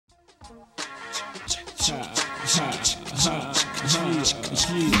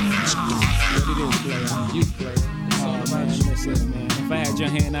If I had your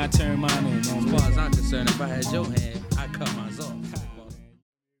hand, I'd turn mine in. As far as I'm concerned, if I had your hand, I'd cut mine off.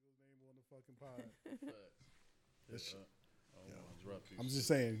 I'm just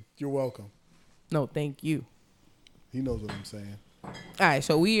saying, you're welcome. No, thank you. He knows what I'm saying. All right,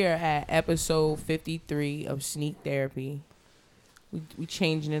 so we are at episode 53 of Sneak Therapy. We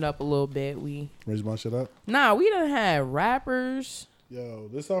changing it up a little bit. Raise my shit up. Nah, we done had rappers. Yo,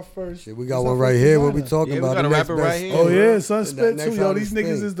 this our first. Shit, we got one right here. What we talking about? We got a rapper right here. Oh yeah, son spit Next too. Yo, these thing.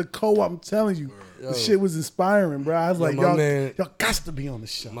 niggas is the co-op. I'm telling you, the shit was inspiring, bro. I was like, y'all got to be on the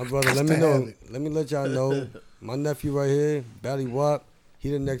show. My brother, let me know. Let me let y'all know. My nephew right here, Bally Wop,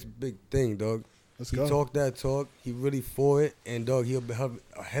 he the next big thing, dog. Let's he go. Talk that talk. He really for it, and dog, he'll be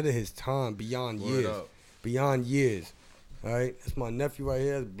ahead of his time, beyond years. All right, that's my nephew right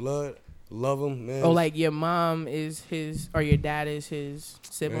here. Blood, love him, man. Oh, like your mom is his, or your dad is his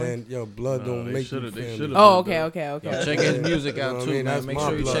sibling? Man, yo, blood don't make you family. Oh, okay. Check his music out too, man. Make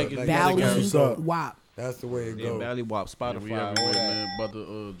sure you check his music out. Bally Wop. That's the way it goes. Bally Wop, Spotify. We out here, man. About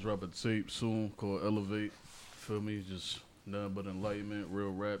to drop a tape soon called Elevate. Feel me? Just nothing but enlightenment,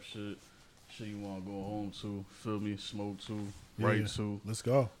 real rap shit. Shit you want to go home to. Feel me? Smoke to. Write to. Let's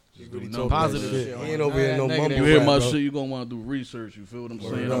go. Just do Positive shit. He ain't over here no mumble. You hear my bro. shit, you gonna want to do research. You feel what I'm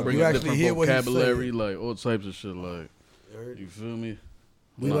saying? up. I'm bringing You different actually hear what he's vocabulary, saying. like all types of shit. Like, you feel me?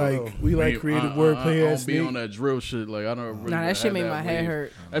 We like creative wordplay. I don't be on that drill shit. Like I don't. Really Nah, that shit make my head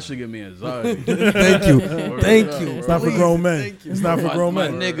hurt. That shit give me anxiety. Thank you. Thank you. It's not for grown men. It's not for grown My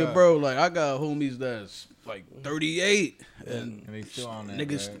men. nigga, bro. Like I got homies that's like 38 and they still on that.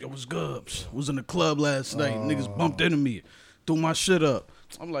 niggas, it was good. Was in the club last night. Niggas bumped into me, threw my shit up.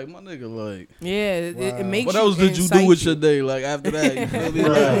 I'm like, my nigga, like, Yeah, it makes what you else did you do incite with your day? Like after that, you feel me?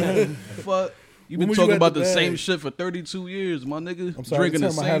 Like, fuck. You When been was talking you at about the the same bag? shit for 32 years, my nigga. I'm sorry to Drinking the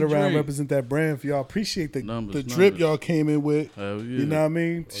turn my same head around, drink. represent that brand for y'all. Appreciate the Numbers. drip y'all came in with. Hell yeah. You know what I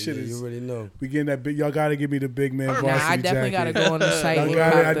mean? Shit Yeah, is. you already know. We getting that big. Y'all gotta give me the big man varsity Nah, I definitely jacket. gotta go on the site. Y'all and got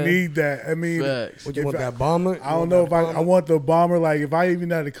it. cop I the- need that. I mean, Facts. What you if want, that bomber? I don't know if I want the bomber. Like if I even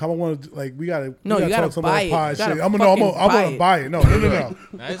had to come, I want to like we gotta. No, we you gotta talk some buy more it. pod You shit. gotta I'm gonna. fucking I want to buy it. No.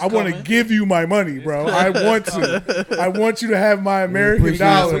 I want to give you my money, bro. I want to. I want you to have my American appreciate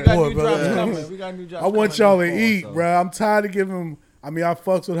dollar. the support, brother. We got new drops I want coming y'all in to fall, eat, so. bro. I'm tired of giving them. I mean, I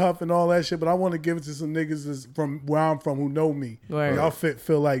fucks with Huff and all that shit, but I want to give it to some niggas that's from where I'm from who know me. Right. Y'all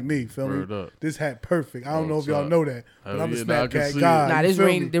feel like me. Feel Word me? up. This hat perfect. I don't know if y'all up? know that, but Hell I'm a yeah, nah, I can Snapchat see guy. it. Nah, you this feel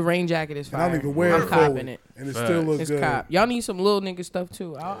rain me? the rain jacket is And fire. I don't even wear I'm it copping forward, it. and it Facts. still looks It's good. cop. Y'all need some little nigga stuff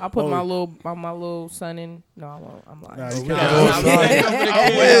too. I'll put Oh. my little son in. No, I won't. I'm lying. Nah, you Nah, can't.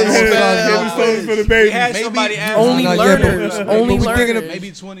 For the baby. had somebody ask Only Not yet, learners. but- Only but we thinking learners. of-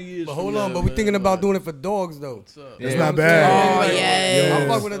 Maybe 20 years. But from hold now, on, but we man. thinking about doing it for dogs though. It's not bad. Oh, yeah. I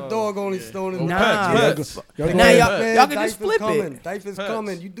fuck with a dog OnlyStoners. Nah. Pets. Y'all Nah, go ahead. y'all can just flip coming. it. Diapers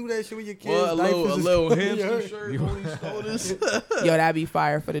coming. You do that shit with your kids. Well, a diapers is little coming. hamster shirt, OnlyStoners. Yo, that'd be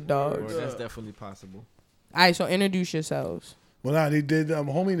fire for the dogs. That's definitely possible. All right, so introduce yourselves. Well, nah, they did.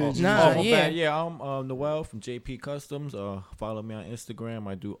 Homie did. Nah, my yeah. bad. Yeah, I'm Noel from JP Customs. Follow me on Instagram.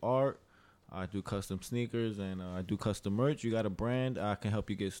 I do art. I do custom sneakers, and I do custom merch. You got a brand, I can help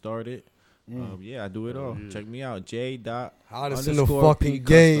you get started. Yeah, I do it all. Check me out, Hottest in the j._p fucking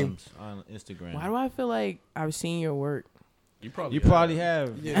game. customs on Instagram. Why do I feel like I've seen your work? You probably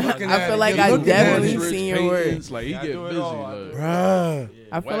have. Yeah, looking I at feel it, like you're I looking at definitely it. seen your work. Like he Yeah, I get do it busy. all. Like, Bruh.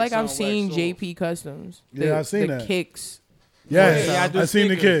 I feel Wax like on, I've seen wax off. JP Customs. Yeah, I've seen the that. kicks. Yes, Yeah, I do I seen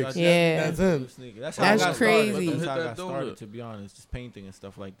the sneakers. kicks. Yeah. That's him. That's That's how I got crazy. Started. That's how I Hit got that started, donut. to be honest. Just painting and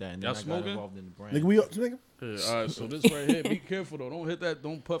stuff like that. And then Y'all I got smoking? involved in the brand. Nigga, Yeah, all right, so this right here, be careful though. Don't hit that.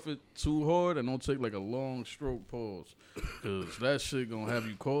 Don't puff it too hard, and don't take like a long stroke pause, cause that shit gonna have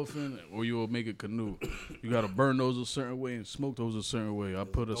you coughing, or you will make a canoe. You gotta burn those a certain way and smoke those a certain way. I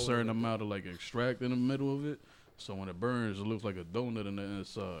put a certain amount of like extract in the middle of it, so when it burns, it looks like a donut in the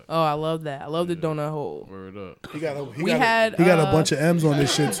inside. Oh, I love that. I love the donut hole. Word up. he got We had a bunch of M's on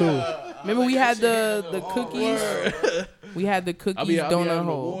this shit too. Remember we had the cookies. We had the cookies donut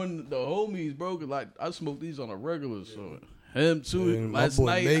hole. The homies, bro. 'Cause like I smoke these on a regular, so him too. Yeah, my Last boy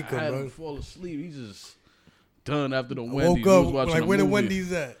night Maker, I had bro. him fall asleep. He just done after the I Wendy's. woke We was up watching like, a where the movie.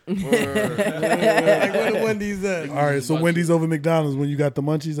 Wendy's at? Word. Like, where the Wendy's at? All right, so Wendy's over McDonald's when you got the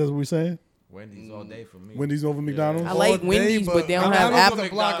munchies. That's what we're saying. Wendy's all day for me. Wendy's over McDonald's. I like All day, Wendy's, but they don't have McDonald's apple. a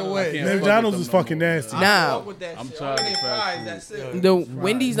block away. can't Man, fuck McDonald's with is them no fucking more, nasty. man. Nah, I'm tired of fast food. the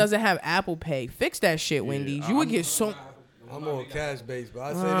Wendy's doesn't have Apple Pay. Fix that shit, Wendy's. You would get so. I'm on cash base, but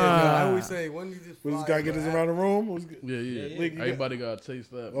I say that. I always say when you just. We just gotta get this around the room. Yeah. Everybody gotta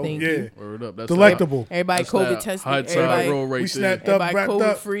taste that. Oh, yeah. Word up. That's Delectable. Everybody COVID tested. High tide roll right we there. snapped up, Everybody wrapped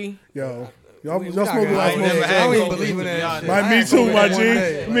COVID up. free. Yo. Y'all smoking I don't even believe in that shit. Me too, my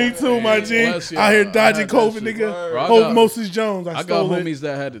G. Me too, my G. Out here dodging COVID, nigga. Hope Moses Jones. I got homies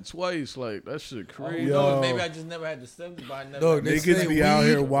that had it twice. Like, that shit crazy. No, maybe I just never had the symptoms, but I never. Dog, they niggas be out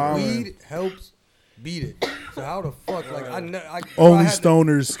here wilding. Weed helps beat it. So how the fuck? Like, only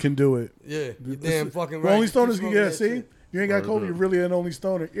stoners can do it. Yeah, you damn fucking right. Only stoners can get it. See? You ain't got COVID, you're really an only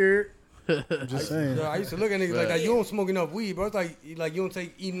stoner. I'm just saying. I used to look at niggas like that. You don't smoke enough weed, bro. It's like you don't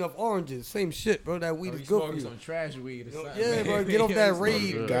eat enough oranges. Same shit, bro. That weed is good for you. Some trash weed or something. Yeah, bro. Get off that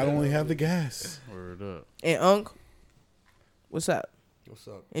raid. God only have the gas. Word up. And Unc, what's up? What's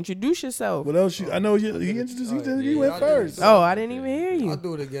up? Introduce yourself. What else? I know he introduced you. He went first. Oh, I didn't even hear you. I'll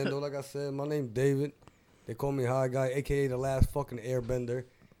do it again though. Like I said, my name's David. They call me High Guy, aka the last fucking airbender.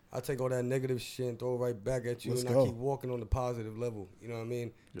 I take all that negative shit and throw it right back at you, I keep walking on the positive level. You know what I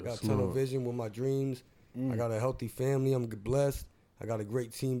mean? I got tunnel vision with my dreams. I got a healthy family. I'm blessed. I got a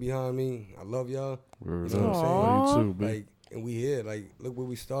great team behind me. I love y'all. Word you know up. what I'm saying? You too, like, and we here. Like, look where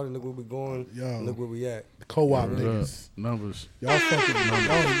we started. Look where we going. Look where we at. The co-op niggas. Numbers. Y'all fucking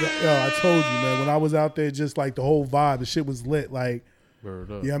numbers. Yo, I told you, man. When I was out there, just like the whole vibe, the shit was lit. Like,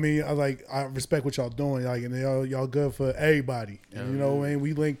 Word up. yeah, I mean, I respect what y'all doing. Like, and y'all good for everybody. And you know what I mean?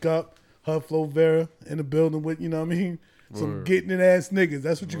 We link up. Hub Flow Vera in the building with, you know what I mean? Some getting it ass niggas.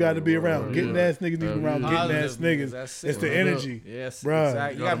 That's what you got to be around. Getting ass niggas need to be around getting ass niggas. It's the energy. Yes, bruh.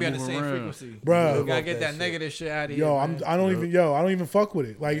 Exactly. You got to be on the same frequency. Bruh. You got to get that negative shit out of here. Yo, I don't even fuck with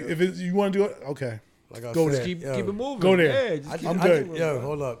it. Like, if you want to do it, okay. Like I go said, there. Keep it moving. Go there. Yeah, I'm good.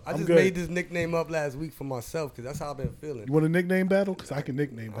 Hold up. I just made this nickname up last week for myself because that's how I've been feeling. You want a nickname battle? Because I can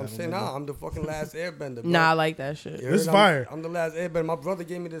nickname battle. I'm saying, I'm the fucking last airbender, bro. Nah, I like that shit. This fire. I'm the last airbender. My brother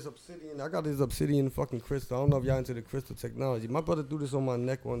gave me this obsidian. I got this obsidian fucking crystal. I don't know if y'all into the crystal technology. My brother threw this on my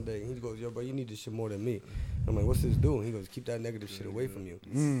neck one day. He goes, yo, bro, you need this shit more than me. I'm like, what's this doing? He goes, keep that negative shit away from you.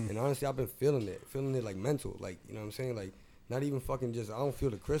 And honestly, I've been feeling it like mental. Like, you know what I'm saying? Like, not even fucking just, I don't feel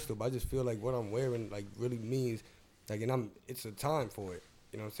the crystal, but I just feel like what I'm wearing, like, really means, like, and it's a time for it.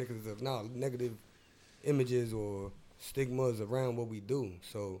 You know what I'm saying? Because there's now negative images or stigmas around what we do.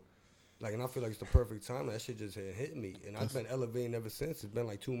 So, like, and I feel like it's the perfect time. That shit just had hit me. And I've been elevating ever since. It's been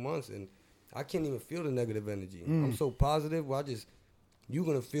like 2 months, and I can't even feel the negative energy. I'm so positive. Well, you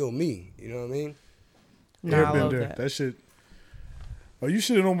going to feel me. You know what I mean? Nah, Airbender. That shit. Oh, you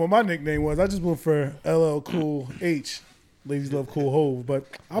should have known what my nickname was. I just went for LL Cool H. Ladies love Cool Hove, but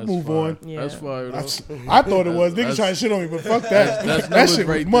I'll move on. Yeah. That's fire, though. I thought it was. Niggas trying to shit on me, but fuck that. That shit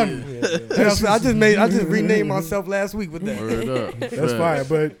was money. I just renamed myself last week with that. Word up. That's fire.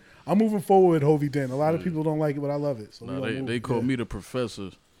 But I'm moving forward with Hovey Den. A lot of people don't like it, but I love it. So they call me the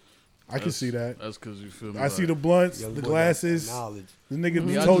professor. I can see that. That's because you feel me. I see the blunts, the glasses. The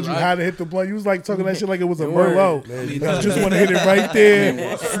nigga told you how to hit the blunt. You was like talking that shit like it was a Merlot. You just want to hit it right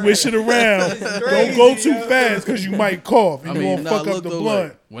there, swish it around. Don't go too fast because you might cough. You won't fuck up the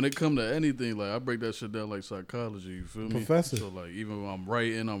blunt. Like, when it come to anything, like I break that shit down like psychology. You feel me? Professor. So like even when I'm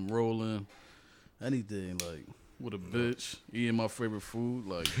writing, I'm rolling, anything like. With a bitch, eating my favorite food,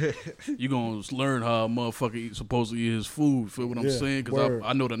 like you gonna learn how a motherfucker supposed to eat his food. Feel what I'm saying? Because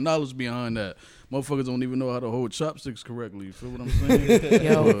I know the knowledge behind that. Motherfuckers don't even know how to hold chopsticks correctly. You feel what I'm saying?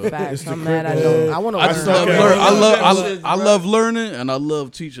 Yo, facts. I'm mad. I don't. I want to. I love learning and I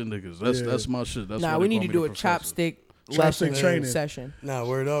love teaching niggas. That's my shit. That's we need to do a chopstick training session. Nah,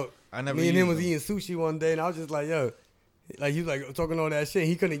 word up. Me and him was eating sushi one day, and I was just like, yo. Like, he was like talking all that shit.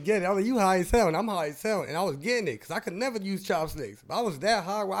 He couldn't get it. I was like, you high as hell, and I'm high as hell. And I was getting it because I could never use chopsticks. But I was that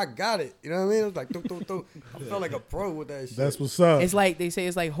high where I got it. You know what I mean? It was like, I felt like a pro with that shit. That's what's up. It's like, they say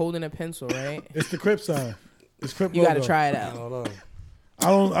it's like holding a pencil, right? It's the Crip sign. It's Crip You got to try it out. I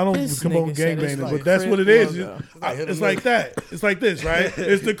don't promote gangbanging, but that's what it is. It's like that. It's like this, right?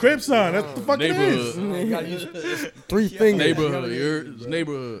 It's the Crip sign. That's what the fuck it is. You gotta use 3 fingers. Neighborhood.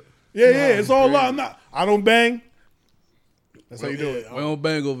 Neighborhood. Yeah. It's all love. I don't bang. That's how you do it. We don't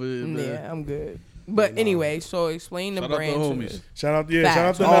bang over here, man. Yeah, I'm good. But anyway, so explain the brand to us. Shout out them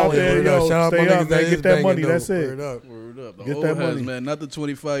out there. Yo, stay up, man. Get that money. That's it. Word up. The Get old that heads, money. man. Not the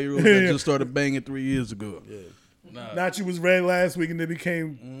 25-year-old that just started banging 3 years ago. Yeah. Nachi was red last week and then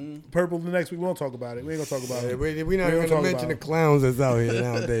became purple the next week. We won't talk about it. We ain't gonna talk about it. We're not even gonna mention the clowns that's out here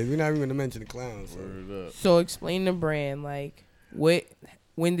nowadays. We're not even gonna mention the clowns. So explain the brand. Like,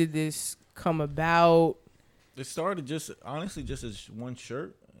 when did this come about? It started just as one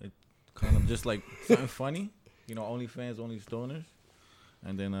shirt. It kind of just like something funny. You know, OnlyFans, OnlyStoners.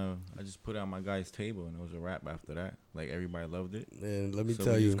 And then I just put it on my guy's table, and it was a wrap after that. Like, everybody loved it. And let me So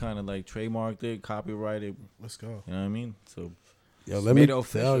tell we you. just kind of like trademarked it, copyrighted. Let's go. You know what I mean? So Yo, just let me made it tell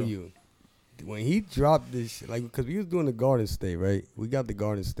official. you. When he dropped this shit, like, because we was doing the Garden State, right? We got the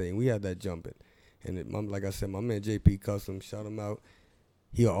Garden State, and we had that jumping. And like I said, my man JP Custom, shout him out.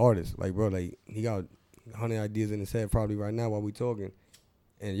 He an artist. Like, bro, like, he got 100 ideas in his head probably right now while we talking.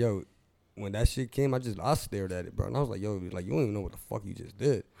 And, yo, when that shit came, I stared at it, bro. And I was like, yo, like, you don't even know what the fuck you just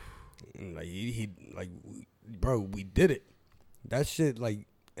did. And, like, bro, we did it. That shit, like,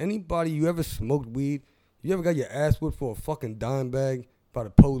 anybody, you ever smoked weed? You ever got your ass whipped for a fucking dime bag by the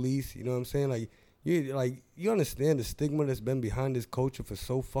police? You know what I'm saying? Like, you understand the stigma that's been behind this culture for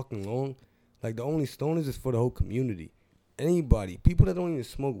so fucking long? Like, the OnlyStoners is for the whole community. Anybody, people that don't even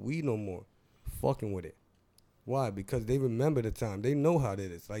smoke weed no more, fucking with it. Why? Because they remember the time. They know how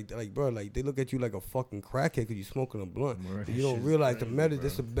that is. Like, bro, like, they look at you like a fucking crackhead because you smoking a blunt. Right. And you don't realize this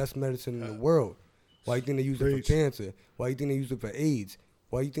is the best medicine in the world. Why you think they use it for cancer? Why you think they use it for AIDS?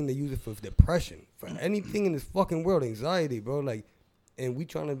 Why you think they use it for depression? For anything in this fucking world, anxiety, bro. Like, and we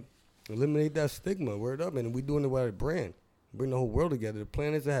trying to eliminate that stigma. Word up, and we doing it with our brand. Bring the whole world together. The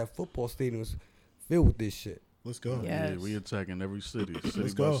plan is to have football stadiums filled with this shit. Let's go. Yes. Yeah, we attacking every city,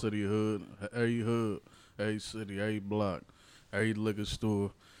 Let's by go. city, hood, every city, every block, every liquor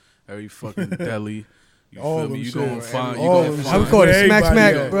store, every fucking deli. You All feel them me? You shit. gonna find. You All gonna them I would shit. call it Everybody, smack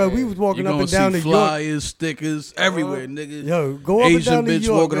smack, yeah. bro. We was You walking up gonna and down see New York. flyers, stickers everywhere, nigga. Yo, go up Asian and down New bitch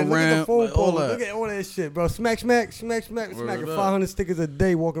York, walking man. Look at the around, phone like, all pole. that. Look at all that shit, bro. Smack. We're smacking Word up. 500 stickers a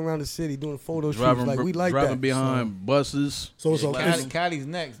day walking around the city doing photo shoots. Like, we like driving that. behind buses. So it's Cali's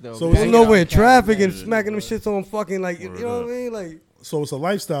next though. So man. it's Pulling over in Cali traffic and next. smacking them shits on fucking, like, you Word know up. what I mean? Like, So it's a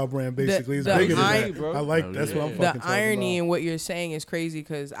lifestyle brand, basically. It's the bigger than irony, that. bro. I like Oh, that's yeah. what I'm The fucking talking irony about. in what you're saying is crazy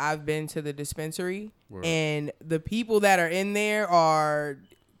because I've been to the dispensary Word. and the people that are in there are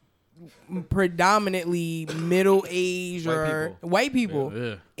predominantly middle aged White or people. white people,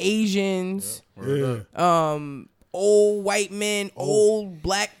 Yeah. Asians, Word Yeah. up. old white men, old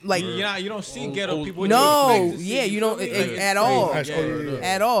black, like You don't see Old- ghetto old- people. no, yeah, you don't Like, at all. That's crazy.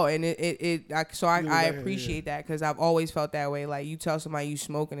 At all, and I Yeah, appreciate that because I've always felt that way. Like you tell somebody you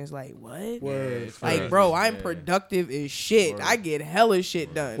smoking, it's like what? Word. Like, bro, I'm productive as shit. Word. I get hella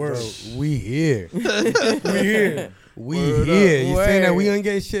shit done. Word. bro, we here. We here. We Word here. You saying that Word. we ain't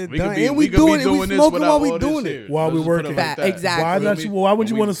get shit We done. could be- And we we could be doing it. We doing this smoking without while we all this doing here. it. While we Let's just put it working. like that. Exactly. Why not you? Why would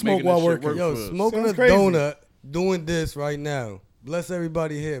you We want to smoke making while this shit working? work Yo, for us. smoking Sounds a crazy. donut, doing this right now. Bless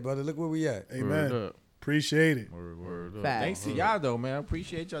everybody here, brother. Look where we at. Word Amen. up. Appreciate it. Word up. Facts. Thanks to y'all though, man. I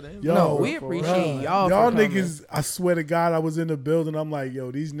appreciate y'all. Yo, No, we appreciate y'all. Y'all for coming. niggas, I swear to God, I was in the building. I'm like, yo,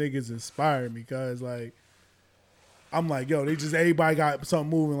 these niggas inspire me because, like, I'm like, yo, they just, everybody got something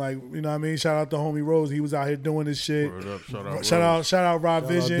moving. Like, you know what I mean? Shout out to homie Rose. He was out here doing this shit. Word up. Shout out. Shout Rose. out, shout out Rob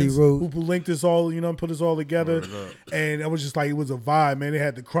Shout out Visions, D-Rose. who linked us all, you know, put us all together. Word up. And it was just like, it was a vibe, man. They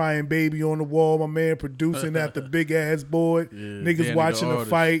had the crying baby on the wall, my man producing at the big ass board. Yeah, Niggas Danny the watching the artist.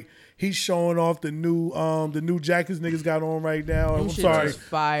 fight. He's showing off the new jackets niggas got on right now. Them I'm shit sorry, is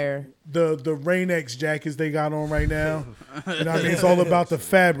fire. the Rain-X jackets they got on right now. You know what I mean? It's all about the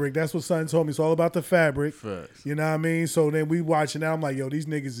fabric. That's what son told me. It's all about the fabric. Facts. You know what I mean? So then we watching that. I'm like, yo, these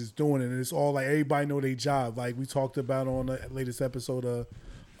niggas is doing it. And it's all like everybody know their job. Like we talked about on the latest episode of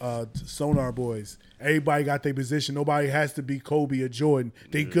Sonar Boys. Everybody got their position. Nobody has to be Kobe or Jordan.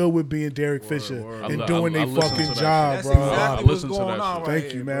 They good with being Derek Fisher word. and I doing I their listen fucking to that job, That's bro. exactly I what's listen to going that on shit. right Thank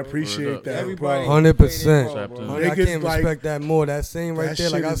you, here, man. bro. Appreciate Word up. that, Everybody- bro. 100%. Tapped in. I Niggas can't like- respect that more. That same right That there,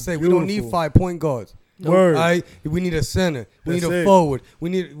 like shit I is said, we don't need beautiful. 5 point guards. Word. All right, we need a center. We That's need a it. forward. We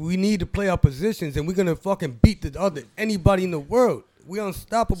need to play our positions, and we're gonna fucking beat the other anybody in the world. We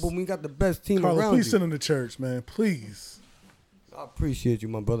unstoppable. We got the best team Carlos, around please you. send them to church, man. Please. I appreciate you,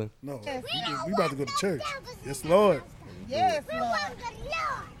 my brother. No, we about to go to church. Yes, Lord. Yes, Lord.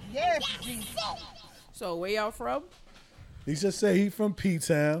 Yes, Jesus. So where y'all from? He just said he from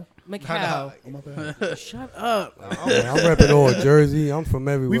P-Town. McHow. Oh, my bad. Shut up. I'm repping all Jersey. I'm from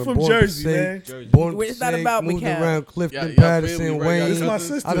everywhere. We from Born Jersey, Passaic, man. Born It's not Passaic, about moved McCall. around Clifton, Y'all Patterson, feel me, right? Wayne. This is my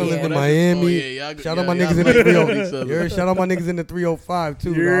sister. I done lived in Yeah. Miami. Oh, yeah, y'all- Shout out my y'all niggas in the feel 30. each other. Yeah, shout out my niggas in the 305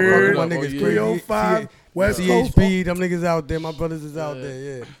 too. Yeah. I fuck with my Oh, niggas. yeah. 305, West Coast. CHP, them niggas out there. My brothers is out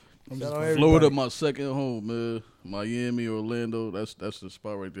there. Yeah. Shout out Florida, everybody. my second home, man. Miami, Orlando, that's the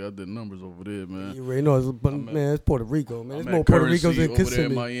spot right there. I did numbers over there, man. You already know, man, it's Puerto Rico, man. I'm There's at more Puerto Currency Ricos than over there in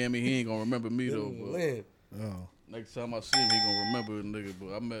Kissimmee. Miami. He ain't gonna remember me though. But Land. Oh. next time I see him, he gonna remember a nigga.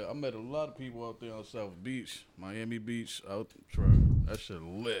 But I met a lot of people out there on South Beach, Miami Beach. Out that shit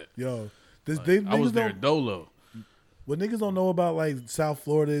lit. Yo, I was there dolo. What niggas don't know about like South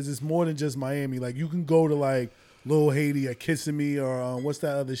Florida is it's more than just Miami. Like you can go to like Lil Haiti or Kissing Me or what's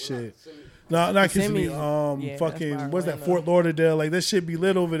that other shit? No, not Kissing Me. Yeah, Fucking what's that? Orlando. Fort Lauderdale. Like that shit be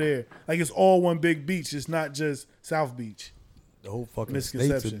lit over there. Like it's all one big beach. It's not just South Beach. The whole fucking state's a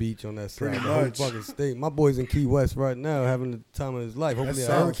Misconception. beach on that side. Pretty The whole much. fucking state. My boy's in Key West right now having the time of his life. Hopefully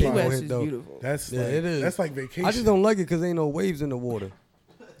That a sounds Key hurricane fire. won't West hit is though. beautiful. That's Yeah, like, it is. That's like vacation. I just don't like it because ain't no waves in the water.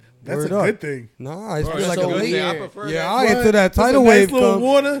 That's Word a up. good thing. Nah, it's Bro, feel like that's a a good lake. thing. I prefer Yeah, that. I ain't What? to that That's a tidal nice wave little come.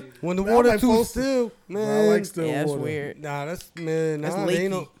 water. When the Man, I water like too full- still, man. I like still Yeah, that's water. weird. Nah, that's man. That's Nah, they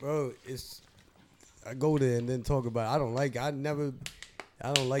ain't lakey. no, bro. It's I go there and then talk about it. I don't like it.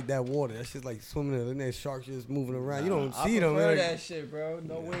 I don't like that water. That shit's like swimming in there. Sharks just moving around. You don't see them. I prefer man. that shit, bro.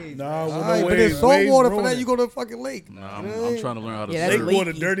 No waves. Nah, All well, right, no but there's waves. salt Waves water for ruin that. it. You go to a fucking lake. Nah, You know what I I'm mean? trying to learn how to Yeah, that's surf. Lake water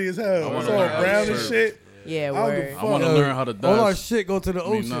leaky. dirty as hell. I It's wanna all learn how to brown and surf. shit. Yeah, I don't give word. a I want to Yo, learn how to all our dive. shit go to the I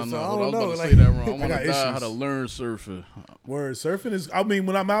mean, ocean, no, so no, I I don't was know. about to Like, say that wrong. I want got to dive how issues. to learn surfing. Word. Surfing is, I mean,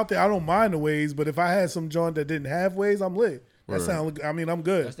 when I'm out there, I don't mind the waves, but if I had some joint that didn't have waves, I'm lit. That Word. sound, I mean, I'm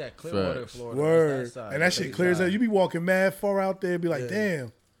good. That's that Clearwater, Facts. Florida. Word. That's that side. And that shit That's clears side. out. You be walking mad far out there and be like, damn,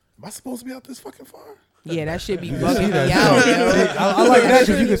 am I supposed to be out this fucking far? Yeah, that shit be see bugging me that out, shit. yo. I like that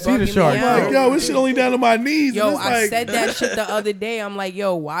because you can see the Bugging me shark. out. Like, yo, this shit only down to my knees. Yo, and it's I like, said that shit the other day. I'm like,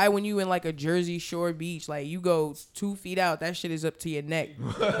 yo, why when you in like a Jersey Shore beach, like you go 2 feet out, that shit is up to your neck.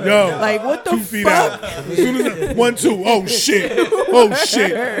 yo, Like, what the 2 feet fuck? out. As soon as 1, 2, oh shit, oh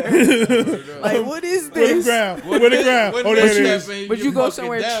shit. Like, what is Where the this? ground? Where the ground? Oh, there it is. But you go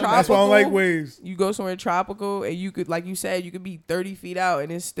somewhere tropical. That's why I don't like waves. You go somewhere tropical, and you could, like you said, you could be 30 feet out,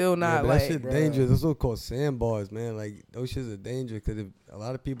 and it's still Yeah, not but like. that shit dangerous. That's what's called sandbars, man. Like those shits are dangerous because a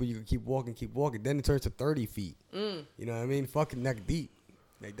lot of people you can keep walking, then it turns to 30 feet. You know what I mean? Fucking neck deep.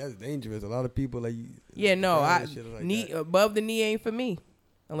 Like that's dangerous. A lot of people like. Yeah, no, drown I and shit like knee that. above the knee ain't for me,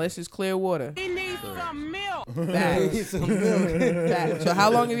 unless it's clear water. He needs some milk. Facts. Some milk. Facts. So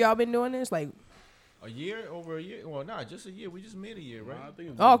how long have y'all been doing this? Like, A year? Over a year? Well, nah, just a year. We just made a year, right?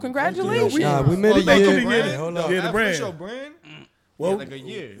 oh, congratulations. Nah, we made a Thank you, year. the year. Hold Yeah, up. the brand. Official brand? Well, Yeah, like a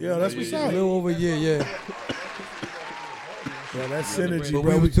year. yeah, that's what's A up. little over a year, yeah. Yeah, that's synergy, But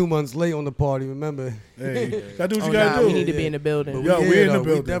bro. we was 2 months late on the party. Remember? Hey, gotta do what Oh, you gotta nah, do. we need to be in the building. But Yo, we here, in the though.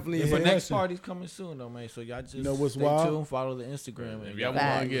 building. We definitely. Yeah, here. but next listen. party's coming soon, though, man. So y'all just know what's stay wild? tuned, follow the Instagram. If And y'all y'all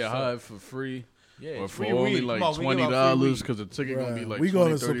want to get high for free, yeah, or it's for free only weed. like Come on, we give out free $20, weed. because the ticket gonna be Bruh, like we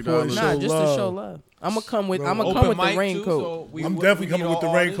gonna $20, support $30. and Nah, show just love. to show love. I'm gonna come with. Bro, I'm gonna Open come with the mic, too, raincoat. so we- I'm we definitely need coming with the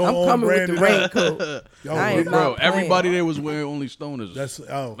all raincoat. I'm on coming with the brand and raincoat. Yo, I ain't bro, Bro, not playing. everybody there was wearing OnlyStoners. That's There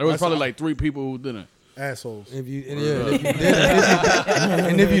was that's probably like 3 people who didn't. assholes. If you, and yeah, if you did,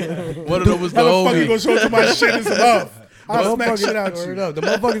 and if you, One of them was the How the fuck you homie. gonna show somebody shit is love? I'll smack shit out Word you. up. The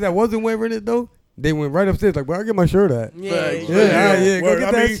motherfuckers that wasn't wearing it though, they went right upstairs like, "Where I get my shirt at?" Yeah, Facts. Yeah, yeah, go Word, get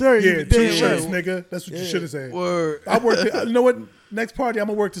I that mean, shirt. Yeah, You 2 damn shirts, right. nigga. That's what you should have said. Word. I work. You know what? Next party, I'm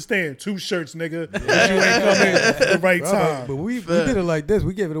gonna work to stand. 2 shirts, nigga. You ain't come in at the right Bro, time. but we did it like this.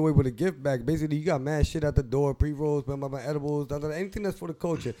 We gave it away with a gift bag. Basically, you got mad shit at the door, pre-rolls, edibles, anything that's for the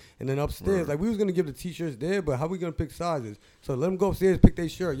culture. And then upstairs, like we was gonna give the t-shirts there, but how we gonna pick sizes? So let them go upstairs, pick their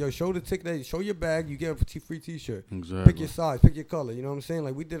shirt. Yo, show the ticket, show your bag, you get a free t-shirt. Exactly. Pick your size, pick your color. You know what I'm saying?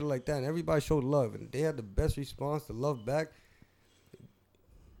 Like we did it like that, and everybody showed love, and they had the best response. The love back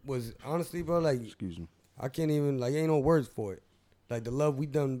was honestly, bro. Like Excuse me. I can't even like ain't no words for it. Like the love we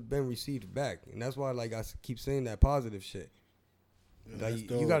done been received back, and that's why like I keep saying that positive shit. Yeah, Like that's you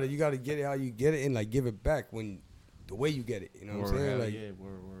dope. gotta get it how you get it, and like give it back when the way you get it. You know what I'm saying? Hell Like yeah,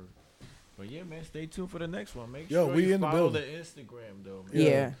 word. But yeah, man, stay tuned for the next one. Make Yo, sure we you in the follow building. the Instagram though. Man.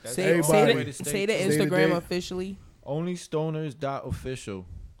 Yeah. That's Say the Everybody. only the, way to stay say the tuned. Stay Instagram today. officially. OnlyStoners.official.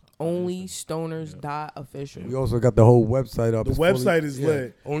 OnlyStoners.official. we also got the whole website up. The It's website is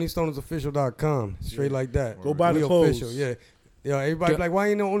lit. OnlyStonersOfficial.com. Straight like that. Go buy the We clothes. Official, yeah. Yeah, everybody be like, why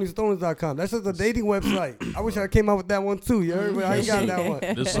ain't no OnlyStoners.com? That's just a dating website. I wish I came out with that one too. You heard? But I ain't got that one.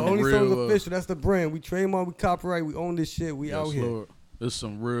 This So some OnlyStoners real. Official. That's the brand. We trademark. We copyright. We own this shit. We Yes, out here. Lord. This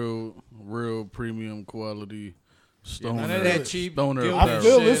some real premium quality stoner. None of that cheap. stoner guilt I apparel.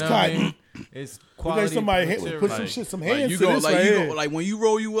 feel shit, this you know what I cotton. mean? It's We quality. got somebody material. put some Like- shit, some Like hands you to go, this like right you here. go, like when you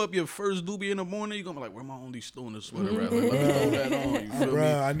roll you up your first doobie in the morning, you gonna be like, "Where my only stoner sweater at?" Like, let me throw that on. You feel me?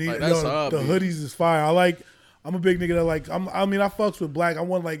 Bruh, I need Like, that's how yo, I the be. hoodies is fire. I'm a big nigga that like. I mean, I fucks with black. I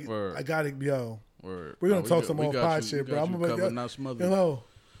want like. Word. I gotta yo. Word. We're gonna Nah, talk we some got- more we got pod you- shit, we bro. got I'm you gonna covered, not smothered. Hello. All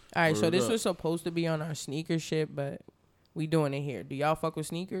right, so Word this up. was supposed to be on our sneaker shit, but we doing it here. Do y'all fuck with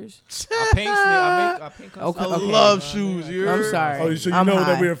sneakers? I paint. I paint. Okay, I okay. love shoes. You I'm heard? sorry. Oh, so you I'm know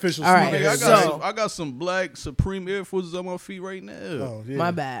high. that we're official All right, Nigga, I sneakerheads, got, so- some, I got some black Supreme Air Forces on my feet right now. Oh, yeah.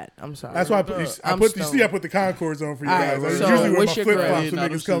 My bad. I'm sorry. That's why I put. I'm You stoned. see, I put the Concords on for you All guys. right, That's so usually where my what's your flip grill? flops Yeah, when nah,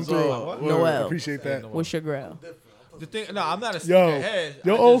 niggas them come shits through. all- Noel. Appreciate that. What's your grill? The thing, no, I'm not a Yo, sneakerhead.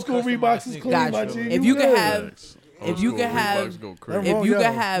 your I old just school customize Reeboks is sneakers. clean, my Gotcha. G. If you could good. have, If you can have, if you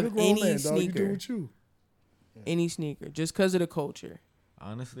can have any sneaker, any sneaker, just because of the culture.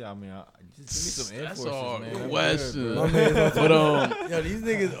 Honestly, I mean, just give me some Air That's Forces, all man. West. But yo, these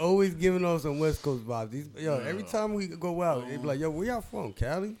niggas always giving off some West Coast vibes. Every time we go out, they be like, "Yo, where y'all from,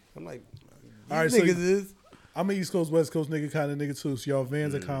 Cali?" I'm like, "These All right, niggas so is." I'm an East Coast, West Coast nigga kind of nigga too. So y'all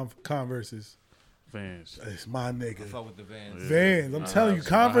Vans or Converses? Vans. It's my nigga. I fuck with the Vans. Vans. I'm telling you,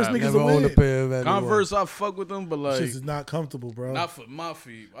 Converse niggas Never will owned a win. pair of Converse, I fuck with them, but like, Shit is not comfortable, bro. not for my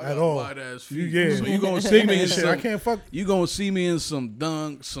feet. I At got all. wide ass feet. Yeah. So you gonna see me in shit. some, I can't fuck. You gonna see me in some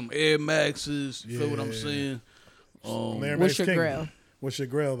Dunks, some Air Maxes. You feel what I'm Yeah. saying? Air What's Max your King. grail? What's your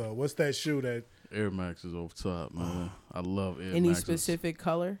grail though? What's that shoe that? Air Max is off top, man. I love Air Any Maxes. specific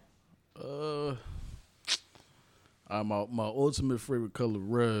color? My ultimate favorite color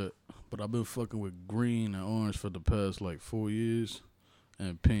red, but I've been fucking with green and orange for the past like 4 years,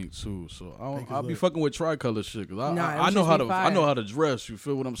 and pink too. So I'll be fucking with tricolor shit because I know how to dress. You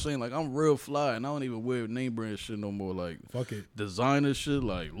feel what I'm saying? Like I'm real fly, and I don't even wear name brand shit no more. Like Fuck it. designer shit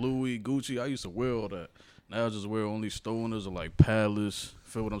like Louis, Gucci. I used to wear all that. Now I just wear OnlyStoners or like Palace.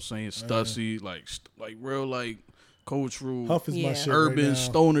 Feel what I'm saying? Stussy, like real like cultural, Huff is my Yeah. shit. urban right now.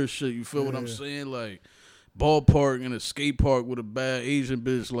 stoner shit. You feel what I'm saying? Like ballpark in a skate park with a bad Asian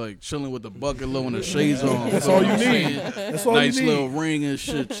bitch, like chilling with the bucket low and the shades on. That's Feel all what you I'm need. saying? That's all Nice you need. little ring and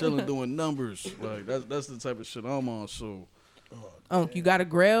shit, chilling doing numbers. Like that's the type of shit I'm on. So You got a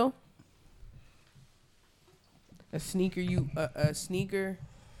grail? A sneaker? A sneaker?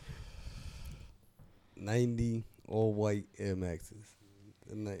 90 all white Air Maxes,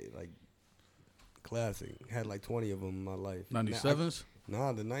 and like classic. Had like 20 of them in my life. 97s.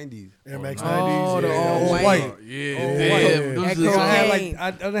 Nah, the 90s. Air Max Oh, 90s. the yeah. all white. White. Yeah, Oh, damn. wow. Those That is- cocaine.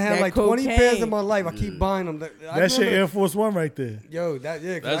 I done had That like 20 cocaine. pairs in my life. I keep buying them. That's your Air Force One right there. Yo, cause That's I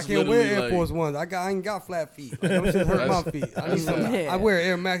can't wear literally Air like- Force Ones. I ain't got flat feet. Like, them shit hurt my feet. I need some. Yeah. I wear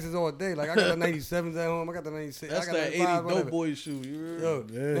Air Maxes all day. Like I got the 97s at home. I got the 96. That's I got that the 80 95, whatever. dope boy shoe. You heard? Yo,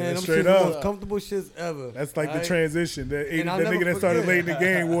 Yeah, man, them straight shits the up. most comfortable shits ever. That's like the Right? transition. That And I'll nigga never that started forget. late in the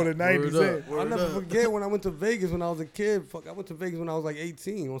game wore the 90s. Word in. up. I'll never forget when I went to Vegas when I was a kid. I went to Vegas when I was like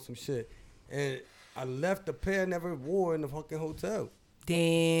 18 on some shit. And I left the pair I never wore in the fucking hotel.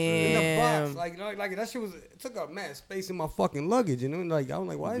 In the box. Damn. Like that shit it took up mad space in my fucking luggage. And then like I was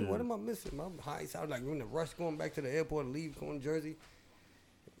like, what am I missing? My high I was like in the rush going back to the airport to leave, going to Jersey.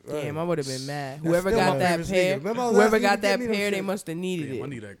 Damn, I would have been mad. That's Whoever still got my that favorite pair, sneaker. Remember I was whoever asking you got to that get me them pair, they shit? must have needed Damn, I it.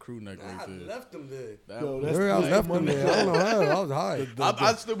 need that crew neck right I there. left them there. That Yo, was- that's I the left them money. there. I don't know how. I was high.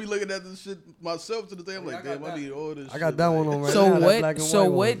 I still be looking at this shit myself to the day. I'm like, damn, I need all this. I got shit. that one on right So now. that black and so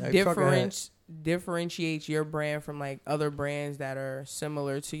white what one, that trucker hat. differentiates your brand from like other brands that are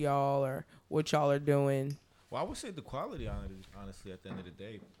similar to y'all or what y'all are doing? Well, I would say the quality on it, honestly, at the end of the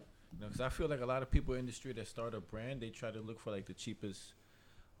day. Because I feel like a lot of people in the industry that start a brand, they try to look for like the cheapest,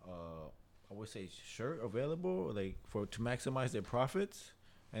 I would say, shirt available, like to maximize their profits.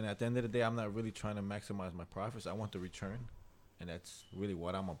 And at the end of the day, I'm not really trying to maximize my profits. I want the return. And that's really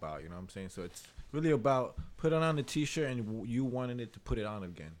what I'm about, you know what I'm saying? So it's really about putting on the T-shirt and you wanting it to put it on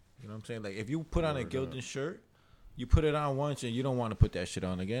again. You know what I'm saying? Like if you put on a Gildan shirt, you put it on once and you don't want to put that shit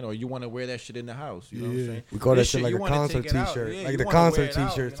on again, or you want to wear that shit in the house. You know what I'm saying? We call that This shit like you a wanna concert take it out. T-shirt. Yeah, Like you the wanna wear concert it out,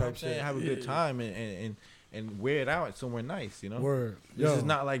 T-shirt you know what type I'm saying? shit. Have a good time and wear it out somewhere nice, you know? Word. This Yo. is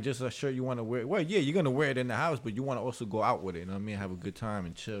not like just a shirt you want to wear. Well, yeah, you're going to wear it in the house, but you want to also go out with it, you know what I mean? Have a good time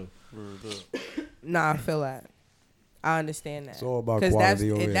and chill. Nah, I feel that. I understand that. It's all about that's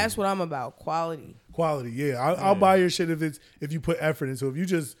quality over here. that's what I'm about. Quality. Quality, yeah. I'll buy your shit if you put effort into it. If you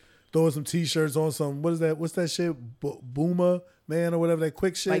just throwing some T-shirts on some, what is that? What's that shit? Boomer, man, or whatever, that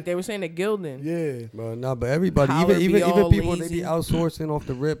quick shit? Like they were saying the Gildan. Yeah. But everybody, Collar be even all people, they lazy. be outsourcing off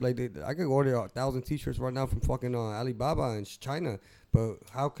the rip. Like I could order 1,000 T-shirts right now from fucking Alibaba in China. But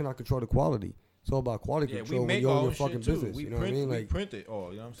how can I control the quality? It's all about quality Yeah, control we when make you our own own your shit fucking too. business. We You know what I print, mean? we Like print it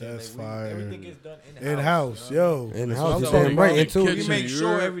all. You know what I'm saying? That's Like, fire. Everything is done In-house, you know what I'm saying? yo. in-house, So you damn right. in And two, the We kitchen, make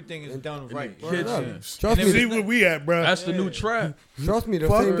sure you're- everything is done right. kitchen. trust And See me, where we at, bro. That's the new trap. trust me. The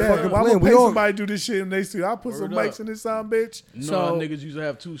Fuck same that. fucking Why plan. would We pay all somebody do this shit in they studio? I'll put some Word mics up. in this sound, bitch. You know So- how niggas used to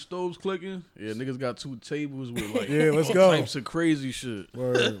have 2 stoves clicking? Yeah, niggas got 2 tables with like Yeah, let's all go. types of crazy shit.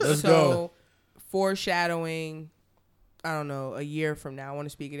 Word. Let's so go. foreshadowing, I don't know, a year from now, I want to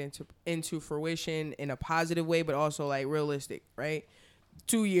speak it into fruition in a positive way, but also like realistic, right?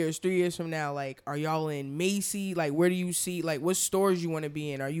 2 years, 3 years from now, like, are y'all in Macy? Like, where do you see, like, what stores you want to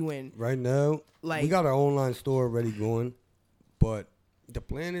be in? Are you in? right now, Like- we got our online store already going, but the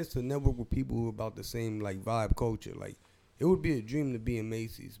plan is to network with people who are about the same like vibe culture. Like, it would be a dream to be in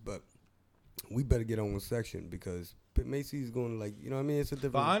Macy's, but we better get on one section because Macy's going to like, you know what I mean? It's a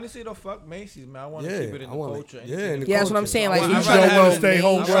different. But honestly, though, fuck Macy's, man. I want to keep it in the culture. Like, yeah, that's what I'm saying. Like, you will stay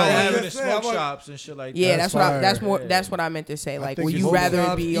home, bro. Having the smoke shops and shit like that. Yeah, that's what I meant to say. Like, would you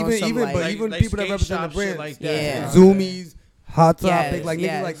rather be on some even people that represent the brand, like that, Zoomies, Hot Topic, like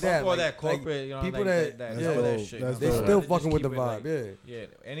niggas like that. All that corporate, you know, people that shit. They still fucking with the vibe. Yeah,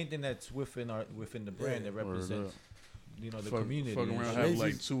 anything that's within the brand that represents. You know, the community. Fuck around, have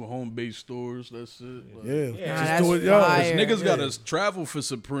like 2 home-based stores. That's it. Like, just do it, yo. Niggas gotta travel for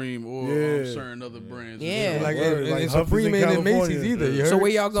Supreme or certain other brands. Yeah, like Supreme ain't in Macy's either. So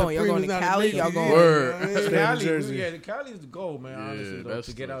where y'all going? Y'all going to Cali? Y'all going? Cali, yeah, Cali's the goal, man. Honestly, though,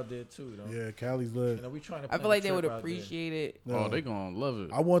 to get out there too. Yeah, Cali's lit. You know, we trying to. I feel like they would appreciate it. Oh, they gonna love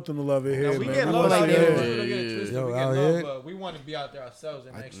it. I want them to love it here. We man. get love out there. But we want to be out there ourselves.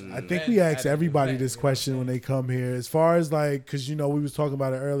 I think we ask everybody this question when they come here, as far as like, because you know we was talking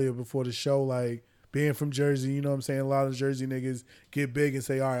about it earlier before the show, like being from Jersey, you know what I'm saying, a lot of Jersey niggas get big and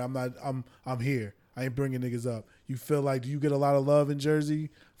say, all right, I'm here, I ain't bringing niggas up. You feel like, do you get a lot of love in Jersey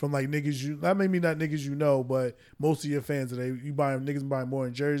from like niggas not niggas you know, but most of your fans today, niggas buying more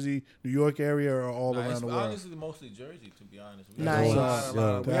in Jersey, New York area, or all around the world? Honestly, mostly Jersey, to be honest. We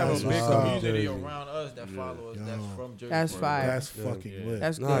have we have a big community around us that follow us that's from Jersey. That's fire. That's fucking lit.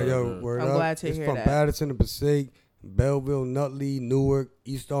 That's good. I'm glad to hear that. It's from Patterson to Passaic, Belleville, Nutley, Newark,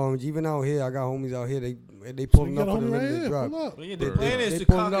 East Orange. Even out here, I got homies out here. They pulling up for the limited drop. The plan is to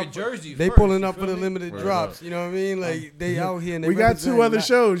conquer Jersey. They pulling up for the limited drops. You know what I mean? Like they out here. And they we got 2 other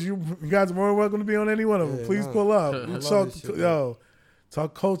shows. You guys are more than welcome to be on any one of them. Please pull up. We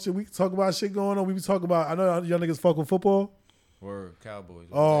talk culture. We talk about shit going on. We be talking about. I know y'all niggas fuck with football. Word, Cowboys.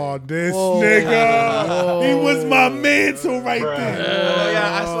 Oh, this nigga. He was my mentor right there. Oh,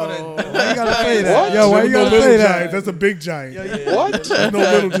 yeah, I saw that. Why you gotta say that? Yo, why you gotta say that? Giants. That's a big giant. What? There's no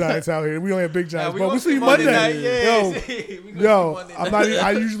little giants out here. We only have big giants. But we see Monday. Yo, I'm not.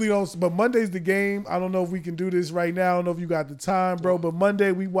 I usually don't. But Monday's the game. I don't know if we can do this right now. I don't know if you got the time, bro. But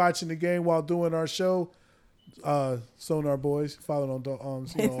Monday we watching the game while doing our show. Sonar Boys. Follow on all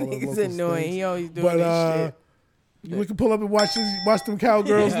the He's local annoying. things. He always doing this shit. We can pull up and watch them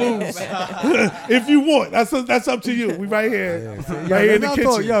cowgirls lose if you want. That's up to you. We right here, right here in the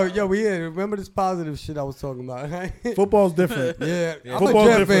kitchen. Yo, we here. Remember this positive shit I was talking about? Right? Football's different.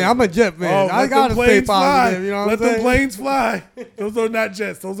 I'm a Jet fan. I gotta stay positive. You know what I'm saying? Let them planes fly. Those are not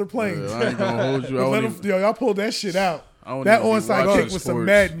jets. Those are planes. I ain't gonna hold you. Y'all pulled that shit out. That onside kick was some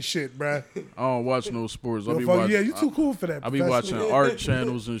Madden shit, bruh. I don't watch no sports. You too cool for that. I be watching art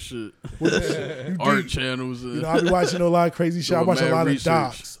channels and shit. Art channels. You know, I be watching a lot of crazy shit. I watch a lot of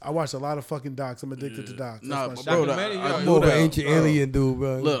docs. I watch a lot of fucking docs. I'm addicted to docs. Nah, bro, I'm more of an ancient alien dude,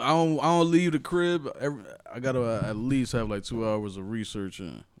 bro. Look, I don't leave the crib. I gotta at least have like 2 hours of research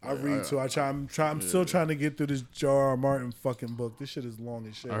in. I read too. I'm still trying to get through this J.R.R. Martin fucking book. This shit is long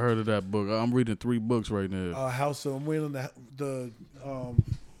as shit. I heard of that book. I'm reading 3 books right now. I'm reading the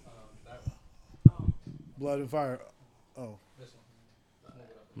Blood and Fire. Oh,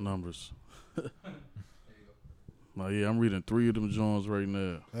 Numbers. Yeah, I'm reading 3 of them Jones right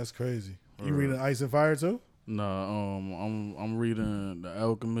now. That's crazy. You reading Ice and Fire too? Nah, I'm reading The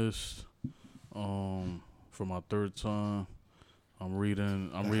Alchemist. For my 3rd time. I'm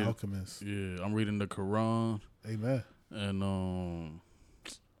reading Alchemist. Yeah, I'm reading the Quran. Amen. And I'm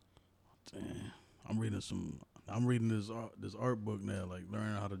reading this art book now, like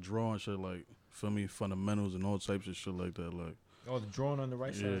learning how to draw and shit, like feel me, fundamentals and all types of shit like that, like. Oh, the drawing on the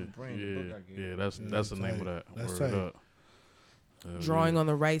right side of the brain. That's the name of that. That's tight. Drawing on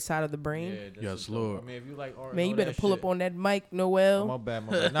the right side of the brain. Yes, Lord. I mean, if you like art, man, you better pull up on that mic, Noel. My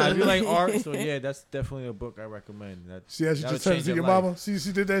bad. Nah, if you like art, so yeah, that's definitely a book I recommend. See how she just turned to your mama? See,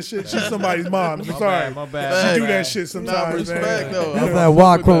 she did that shit. She's somebody's mom. I'm sorry. My bad. She do that shit sometimes, man. That's that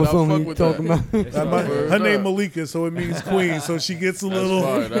Y chromosome you talking about. Her name Malika, so it means queen. So she gets a little.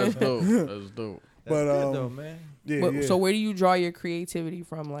 That's dope. That's dope. But good though, man. Yeah. So where do you draw your creativity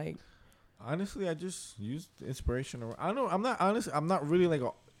from? Like, honestly, I just use the inspiration. I'm not really like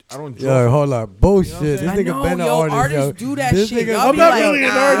I don't draw. Yo, hold up. Bullshit. You know this nigga been an artist. Artists do that shit. I'm not really an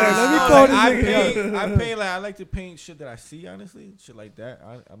artist. Let me call this nigga. I paint like I like to paint shit that I see, honestly. Shit like that.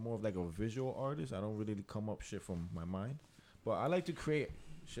 I'm more of like a visual artist. I don't really come up shit from my mind. But I like to create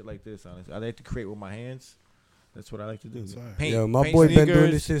shit like this, honestly. I like to create with my hands. That's what I like to do. Paint, yo, my paint boy sneakers, been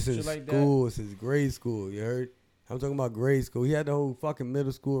doing this shit since like school, since grade school. You heard? I'm talking about grade school. He had the whole fucking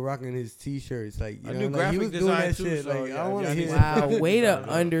middle school rocking his T-shirts. Like, you know, like he was doing that too, shit. So like, I want to hear. wow, way to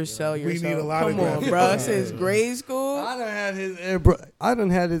undersell yourself. We need a lot Come of on, bro. Since grade school. I done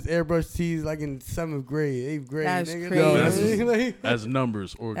had his airbrush tees like in 7th grade, 8th grade. That's nigga. crazy. As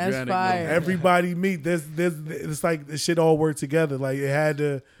numbers, organic fire. numbers. Everybody meet. It's like the shit all worked together. Like it had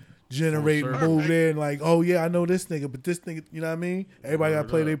to generate, move in. Like, oh yeah, I know this nigga, but this nigga, you know what I mean? Everybody got to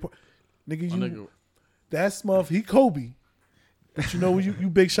play their part. Nigga, that's Smuff. He Kobe. But you know you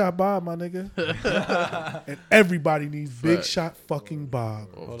big shot Bob, my nigga. And everybody needs big shot fucking Bob.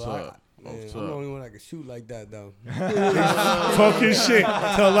 I'm the only one that can shoot like that though. Talking shit.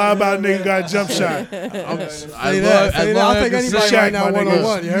 Tell a lie about a nigga got a jump shot. I'll take anybody right now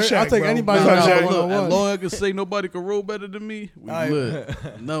 1-on-1. I'll take anybody right now 1-on-1. As long as I can say nobody can roll better than me, we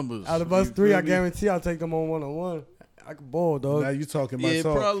lit. Numbers. Out of us 3, I guarantee I'll take them on 1-on-1. I can ball, dog. Now you talking my Yeah,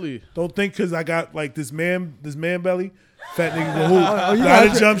 talk. probably. Don't think because I got like this man belly. Fat nigga can hoop.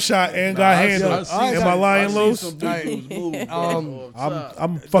 Got a jump shot and got handle. Am I lying, Los? I'm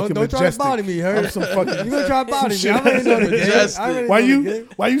fucking don't majestic. try to body me, Herb. I'm some fucking. You gonna try to body me? I already know the game.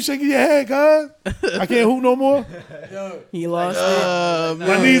 Why you shaking your head, cuz? I can't hoop no more. He lost it.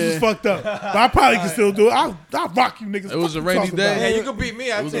 My knees was fucked up, but I probably can still do it. I'll rock you niggas. It was a rainy day. Yeah, you could beat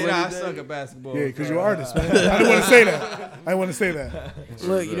me. I say that I suck at basketball. Yeah, because you're an artist, man. I didn't want to say that. I didn't want to say that.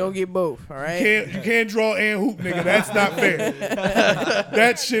 Look, you don't get both, all right? You can't draw and hoop, nigga. That's not fair.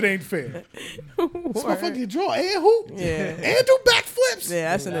 That shit ain't fair. This motherfucker can draw and hoop. Yeah. And do backflips.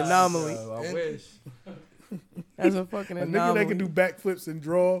 Yeah, that's an anomaly. I wish. That's a fucking A nigga anomaly. that can do backflips and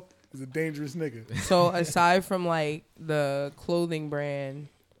draw is a dangerous nigga. So aside from like the clothing brand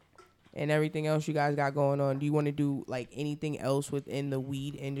and everything else you guys got going on, do you want to do like anything else within the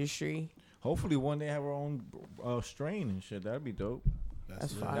weed industry? Hopefully one day have our own strain and shit. That'd be dope.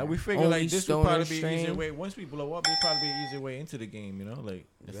 That's fine. Now we figure like this would probably be an strain. easier way. Once we blow up, it'd probably be an easier way into the game. You know, like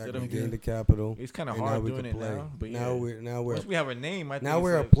instead of gain the capital. it's kind of and hard now we doing can it play. now. But now yeah, we're once we have a name, I think now it's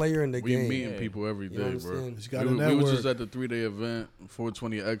we're a like, player in the We game. meeting people every day, bro. understand? You got a We network. was just at the 3-day event,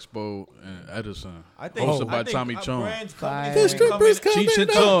 420 Expo in Edison. I think Hosted by I think Tommy our Chong. brands Fire. coming, The strippers coming Cheech and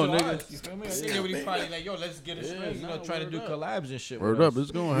up. Chong, to nigga. us, you feel me? I think they would probably like, yo, let's get a string. You know, trying to do collabs and shit. Word with up, us.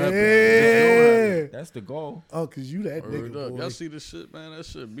 it's gonna happen. Yeah. That's the goal. Oh, cause you that Word nigga, up. boy. Y'all see this shit, man? That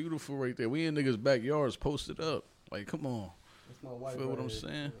shit beautiful right there. We in niggas' backyards posted up. Like, come on. Feel what I'm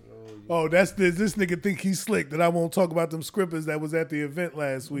saying? Oh, that's this nigga think he's slick that I won't talk about them scrippers that was at the event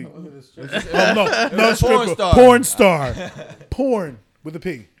last week. No stripper. Porn star. Porn with a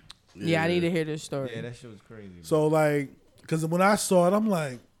P. Yeah, I need to hear this story. Yeah, that shit was crazy. So like, cause when I saw it, I'm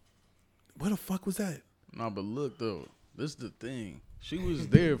like, where the fuck was that? Nah, but look though, this is the thing. She was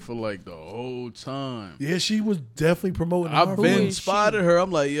there for like the whole time. Yeah, she was definitely promoting. I've her. been is spotted her.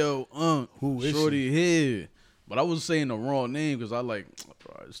 I'm like, yo, Who is shorty here. But I was saying the wrong name because I like,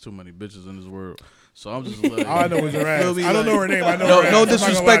 bro, there's too many bitches in this world. So I'm just like, All I know is her ass. Feel me? I don't know her name. I know her ass. no I'm not gonna lie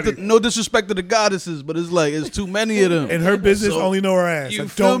disrespect, to you. no disrespect to the goddesses, but it's like it's too many of them. In her business, So, only know her ass. You I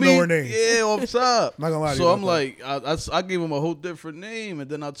feel don't me? know her name. Yeah, off top. Not gonna lie to so you I'm about like, I gave him a whole different name,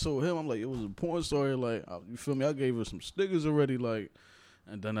 and then I told him, I'm like, it was a porn story. Like, you feel me? I gave her some stickers already, like.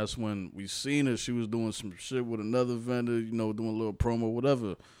 And then that's when we seen her. She was doing some shit with another vendor, you know, doing a little promo,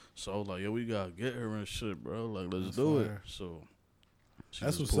 whatever. So I was like, yo, we gotta get her and shit, bro. Like, let's do it. So she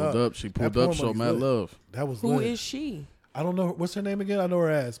That's just what's pulled up. up. She That pulled porn up, showed money's mad lit. love. That was Who lit. is she? I don't know what's her name again. I know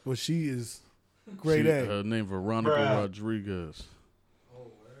her ass, but she is grade A. Her name Veronica Rodriguez.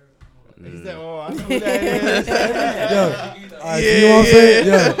 He said, "Oh, I know who that is." You know what I'm saying?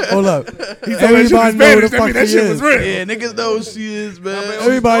 Yeah, hold up. Everybody know who the fuck that she shit is. was real. Yeah, niggas know who she is, man.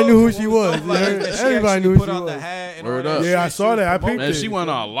 Everybody knew who she was. you Like, heard? she Everybody actually knew who put she on the was. hat and Word all that up. shit. Yeah, I saw that. I promoted peeped Man, it. she went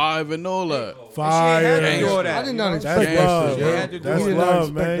on live and all that. Fire. She had to do all that. I did not you know? expect That's that love, shit. She bro. had to do That's all that.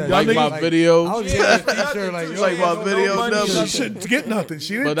 love, man. Y'all Like niggas, my video. I was wearing a t-shirt like, Like my video money, numbers. she nothing. shouldn't get nothing.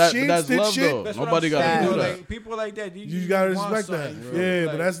 She didn't. But she ain't that's did love shit. though. That's what Nobody I'm gotta saying. do that. Like, people like that, You gotta want respect that. something, you feel me? Yeah,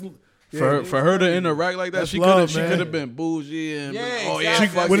 Like, but that's For her to interact like that, That's she love, could man. have been bougie and Yeah, oh yeah, exactly.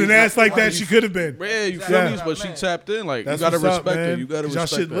 fuck with these an ass like niggas. that, she could have been. Yeah, you feel Yeah. me? But she tapped in. Like That's you gotta what's up, respect her. man. You gotta 'Cause y'all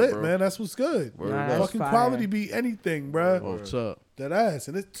respect shit that, lit, bro. man. That's what's good. Word Nah, up. that's Fucking fire. quality beat anything, bro. What's up? That ass,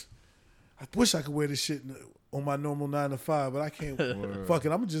 and it. I wish I could wear this shit on my normal 9 to 5, but I can't. Fuck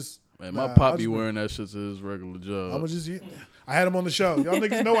it, I'm just. Man, my Nah, pop I'll be just- wearing that shit to his regular I'm job. gonna just. I had him on the show. Y'all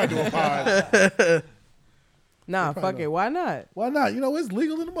niggas know I do a pod. Nah, fuck it. Why not? Why not? You know it's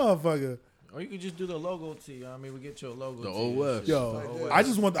legal in the motherfucker. Or you could just do the logo tee. I mean, we get your logo. The tee. OS. Yo, I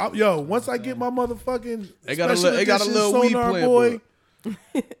just want. Once I get my motherfucking. They got a special they got a edition little weed Sonar plant, boy, but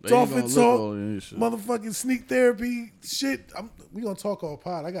they ain't Dolphin gonna look Talk, all in shit. motherfucking sneak therapy shit. We gonna talk all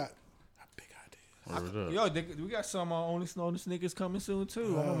pod. I got big ideas. Yo, we got some OnlyStoners sneakers coming soon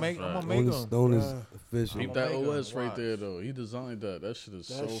too. I'm gonna make them. OnlyStoners official. Keep that OS right there though. He designed that. That shit is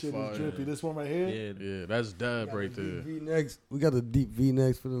so shit fire. is drippy. This one right here. Yeah, that's dab right there. V-necks. We got the deep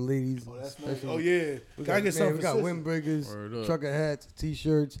V-necks for the ladies. Oh, that's nice. Oh yeah. We got something. We got windbreakers, trucker hats,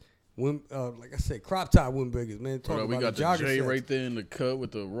 t-shirts. Like I said, crop top windbreakers, man. We got the J right there in the cut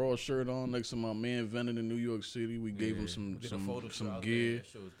with the raw shirt on next to my man Venom in New York City. We gave him some gear.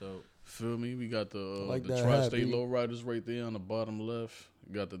 Feel me? We got the Tri-State Lowriders right there on the bottom left.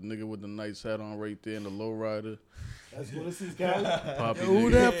 You got the nigga with the nice hat on right there and the lowrider. That's what this is, Cali. Who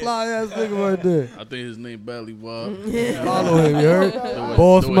that fly ass nigga right there? I think his name Bally Wop. Follow him, you heard?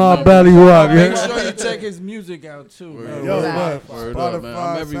 Boss my Bally Wop, you Make sure you check his music out too. Spotify,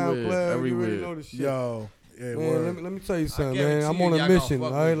 SoundCloud, everywhere. Yo. Yeah, man, let me tell you something, man. I'm on a mission, all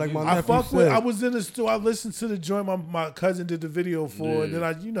right? Like my nephew said. I was in the store. I listened to the joint my cousin did the video for, and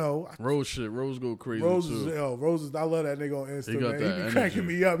then Rose go crazy too. Rose, I love that nigga on Insta, man. He be cracking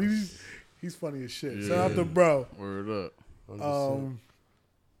me up. He's funny as shit. Yeah. Shout out to bro. Word up.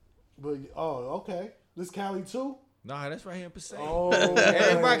 Okay. This Cali too? Nah, that's right here in Passaic. Oh,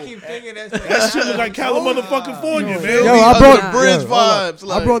 everybody keep thinking that shit look like Cali California, man. Yo, I brought bridge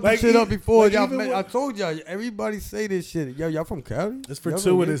vibes. I brought this shit up before. Like I told y'all, everybody say this shit. Yo, y'all from Cali? It's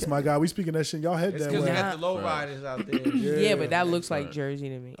fortuitous, my guy. We speaking that shit. Y'all head that way. Because you have the low riders out there. Yeah, but that looks like Jersey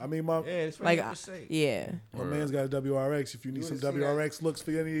to me. I mean, it's right here in Passaic. Yeah. My man's got a WRX. If you need some WRX looks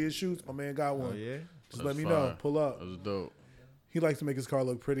for any of your shoots, my man got one. Oh, yeah? Just let me know. Pull up. That's dope. He likes to make his car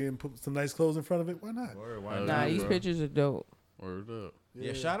look pretty and put some nice clothes in front of it. Why not? Nah, these pictures are dope. Word up.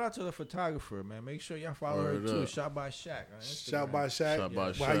 Yeah, shout out to the photographer, man. Make sure y'all follow her too. Shot by Shaq. Shot by Shaq. Shot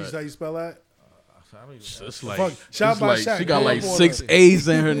by Shaq. How you spell that? It's like Shaq. She got like 6 A's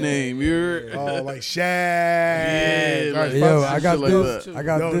in her name. You're like Shaq. Yeah. Yo, I got this. I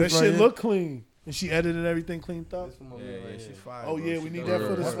got this. That shit look clean. And she edited everything cleaned up. Yeah, she's fire. Oh yeah, we need that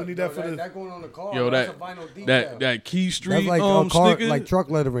for this. We need that for this. That going on the car. Yo, that Key Street that's like a car, sticker. like truck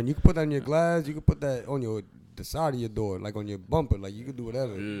lettering. You can put that on your glass. You can put that on the side of your door, like on your bumper. Like you can do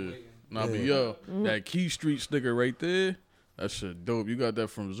whatever. Yeah. But that Key Street sticker right there, that shit dope. You got that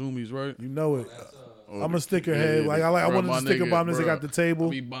from Zoomies, right? You know it. I'm a sticker head. I wanted to sticker bomb this. I got the table.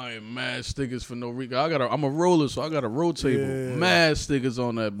 I be buying mad stickers for no reason. I'm a roller, so I got a roll table. Yeah. Mad stickers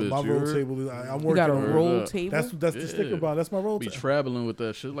on that bitch. My roll table. I'm working. You got a roll table. That's the sticker bomb. That's my roll table. Be traveling with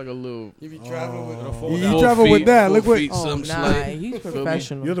that shit like a little. You be traveling with a 4 You travel with that. Look what. He's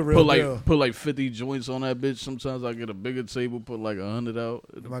professional. You're the real deal. Put like 50 joints on that bitch. Sometimes I get a bigger table. Put like 100 out.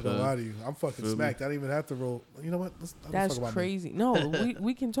 I'm not gonna lie to you. I'm fucking smacked. I don't even have to roll. You know what? That's crazy. No,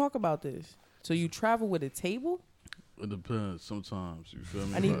 we can talk about this. So you travel with a table? It depends. Sometimes you feel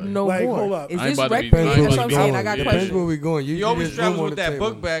me. I need to know more. Hold up. Is this rec? That's what I'm saying. I got questions. questions. Where we going? You always travel with that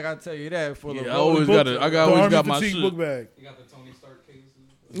book bag. I tell you that. I always got my shit. Book bag. You got the Tony Stark case.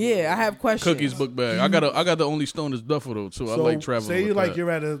 Yeah, I have questions. Cookies book bag. I got the OnlyStoners duffel though too. I like traveling. Say with that.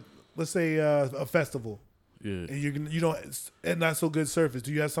 you're at let's say a festival. Yeah. And you don't at not so good surface.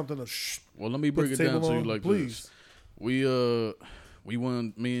 Do you have something to? Well, let me break it down to you like please. This. We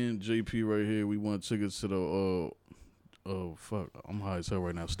won. Me and JP right here. We won tickets to the. Oh fuck! I'm high as hell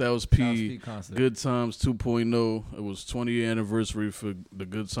right now. Styles P Good Times 2.0. It was 20th anniversary for the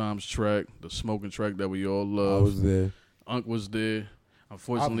Good Times track, the smoking track that we all love. I was there. Unc was there.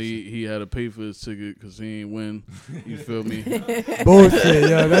 Unfortunately, he had to pay for his ticket because he ain't win. You feel me? Bullshit,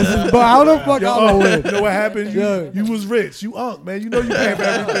 yo. That's just, how the fuck I don't win? You know what happened? You was rich. You Unc, man. You know you paying for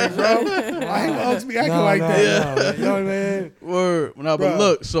everything, bro. I hate when Uncs be acting like that. You know what I mean? Word. But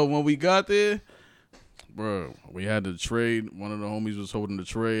look, so when we got there, bro, we had the trade. One of the homies was holding the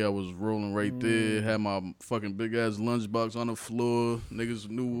tray. I was rolling right there. Had my fucking big ass lunchbox on the floor. Niggas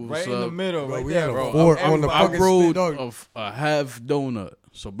knew what's right up. in the middle, right we there, had bro. I rolled a half donut.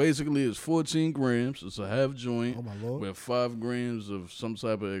 So basically, it's 14 grams. It's a half joint with 5 grams of some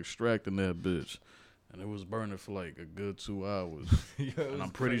type of extract in that bitch. And it was burning for like a good 2 hours. And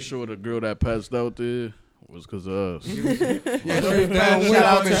I'm pretty sure the girl that passed out there was because of us.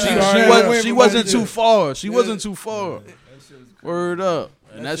 She wasn't too far. She wasn't too far. Word up.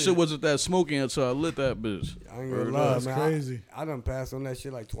 And that shit wasn't that smoky until I lit that bitch. I ain't gonna lie, man. Crazy. I done passed on that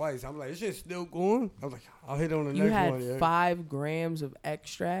shit like twice. I'm like, this shit's still going. I was like, I'll hit on the next one. You had 5 grams of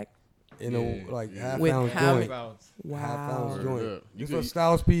extract? In a like half with ounce joint. Wow. Half ounce joint. You for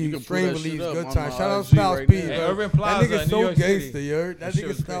Styles P strain release good time. Shout out Styles P. Hey, Urban Plaza, that nigga's so gangster, you heard? That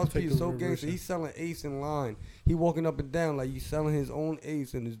nigga Styles P is so gangster. He's selling Ace in line. He walking up and down like he's selling his own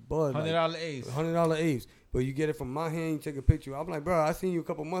Ace and his bud. $100 Ace. $100 Ace. But you get it from my hand, you take a picture. I'm like, bro, I seen you a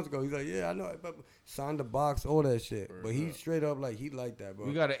couple months ago. He's like, yeah, I know. But signed the box, all that shit. But he straight up like he like that, bro.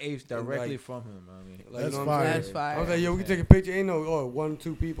 We got an ace directly from him. I mean, Like, that's you know what I'm fire. saying? That's fire. I was like, yo, we can take a picture. Ain't no 1,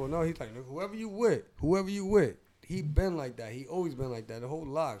 2 people. No, he's like, whoever you with. He been like that. He always been like that. The whole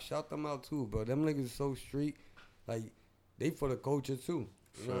lot. Shout them out too, bro. Them niggas so street. Like, they for the culture too.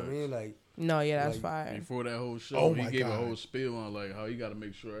 You know what I mean? Like, No, yeah, that's Like, fire. Before that whole show, Oh he my gave God. a whole spiel on like how he got to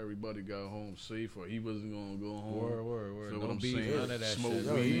make sure everybody got home safe, or he wasn't gonna go home. Word. Feel what Don't I'm be saying? none of that Smoke shit.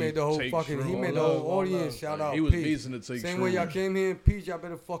 yo, weed, he made the whole take fucking, he shrooms. made the All whole love, audience all shout Like, out he was peace. beasting to take Same way y'all shrooms. came here in peace, y'all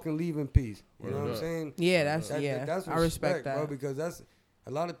better fucking leave in peace. You know Word what I'm up. saying? Yeah, that's That's I respect that. bro, because that's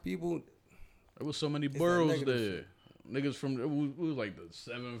a lot of people. There was so many that boroughs negative there. Niggas from it was like the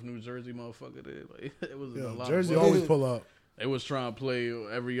 7th New Jersey motherfucker there. Like it was a Yeah, lot. Jersey of boroughs. always pull up. They was trying to play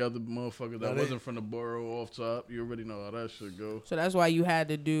every other motherfucker that Now they- wasn't from the borough off top. You already know how that shit go. So that's why you had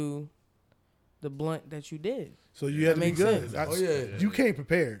to do the blunt that you did. So you had to be makes good. sense. Oh, yeah. You came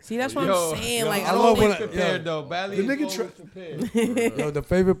prepared. See, that's what Yo, I'm saying. yo, Like, I I love don't when think I- prepared though. Bally The is nigga always prepared. Yo, the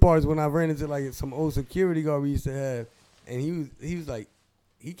favorite part is when I ran into like some old security guard we used to have, and he was like,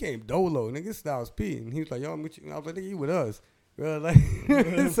 he came dolo, nigga Styles P, and he was like, yo, I'm with you. I was like, nigga, you with us. Bro, like,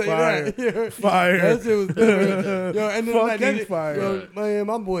 say Fire. that. Fire. That shit was different. Yo, and then like Fucking that, fire. yo, man,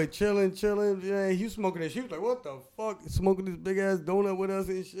 my boy chilling. Yeah, he was smoking that shit. He was like, what the fuck? Smoking this big ass donut with us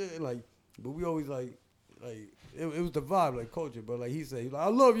and shit. And like, but we always like it was the vibe, like culture. But like he said, he's like, I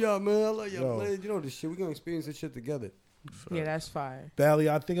love y'all, man. I love y'all, Yo. man. You know this shit. We gonna experience this shit together. Yeah, that's fire. Bally,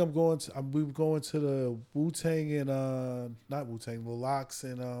 I think we're going to the Wu-Tang and not Wu-Tang, the Locks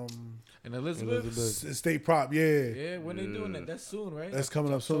and And Elizabeth. State Prop, yeah. Yeah, when they doing that? That's soon, right? That's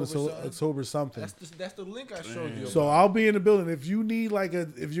coming up soon, so October something. That's the link I showed you. So I'll be in the building. If you need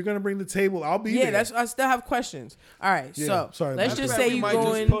if you're gonna bring the table, I'll be Yeah, there. I still have questions. All right, Yeah, so sorry, let's man. just Matter of say fact, you we might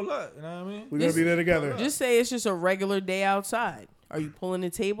going. just pull up. You know what I mean? We're gonna be there together. Just say it's just a regular day outside. Are you pulling the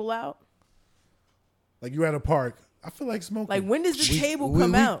table out? Like you're at a park. I feel like smoking. Like, when does the table we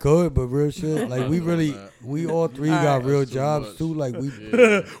come out? good, but real shit. Like we really, we all three All got right. real That's too jobs much. too. Like we,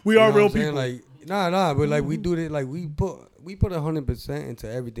 we you are know real what I'm saying? people. Like but like we do it. Like we put 100%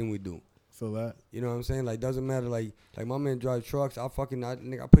 into everything we do. Feel that. You know what I'm saying? Like doesn't matter. Like my man drive trucks. I put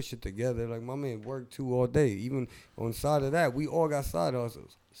shit together. Like my man work too all day. Even on the side of that, we all got side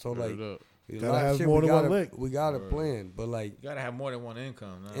hustles. So like. Word up. a Gotta lot of have shit more we than one gotta- lick. We got a plan, but like, You gotta have more than one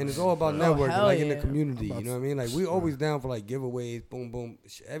income. and it's all about Oh, networking, hell like in the yeah. community. I'm You about know what I mean? Like we always down for like giveaways, boom, boom.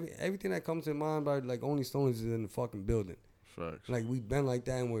 Everything that comes to mind by like OnlyStoners is in the fucking building. Facts. Like we've been like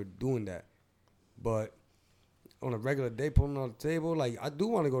that and we're doing that. But on a regular day, pulling on the table, like I do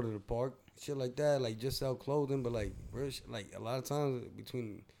want to go to the park, shit like that, like just sell clothing. But like real shit, like a lot of times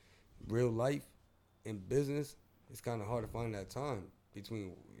between real life and business, it's kind of hard to find that time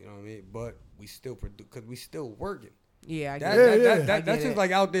between, you know what I mean? But we still produce because we still working. Yeah, I That, get that, it. that, I that, get that's just it.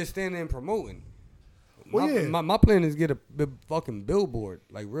 like out there standing and promoting. Well, my, yeah. my plan is get a fucking billboard.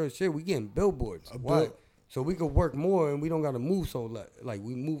 Like real shit, we getting billboards. A Why? bill- So we could work more and we don't gotta move so like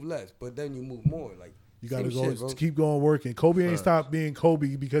we move less, but then you move more. Like You gotta same go shit, bro. keep going working. Kobe ain't Facts. stopped being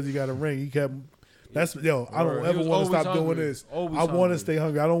Kobe because he got a ring. He kept. That's yo. I Word. don't He ever was want to always stop doing hungry. this. Always I want to hungry. stay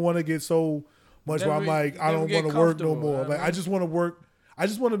hungry. I don't want to get so much where I'm Never- like I never don't get want to work no comfortable, more. you know Like what I I mean? just want to work. I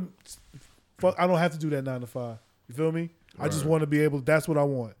just want to. Fuck. I don't have to do that 9 to 5. You feel me? I just want to be able. That's what I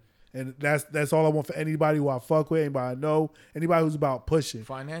want. And that's all I want for anybody who I fuck with, anybody I know, anybody who's about pushing.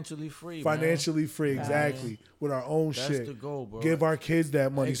 Financially free. Financially free, exactly. With our own That's shit. the goal, bro. Give our kids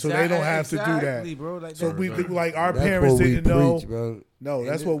that money so they don't have to do Exactly, that. bro. Like So that- we like our That's parents what we didn't know. preach, bro. No,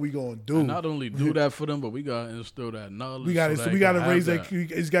 that's what we gonna do. And not only do that for them, but we gotta instill that knowledge. We got to so so they we got to can raise have that.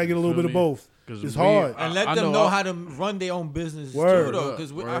 It's got to get a little Feel bit of me? both. 'Cause It's we- hard. and let I them know know I- how to run their own business Word. too, though.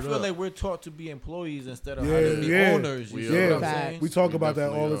 Because I Word feel up. like we're taught to be employees instead of Yeah, how to be yeah. owners. You We see are. what I'm Facts. saying? We talk We about that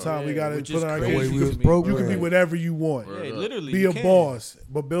all the definitely time. are. We got to Which put is on our crazy kids. The way we You was can, you can be programmed. whatever you want. Word Yeah, up. literally. Be you a can. boss,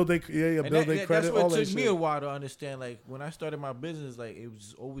 but build their And build their that's credit. what All it that took me shit. a while to understand. Like when I started my business, like it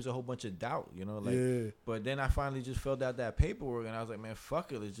was always a whole bunch of doubt, you know. Like, Yeah. but then I finally just filled out that paperwork, and I was like, man,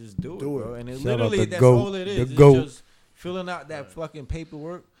 fuck it, let's just do it, Do it. bro. And it Shout out literally the that's GOAT, all it the is. It's GOAT. just filling out that fucking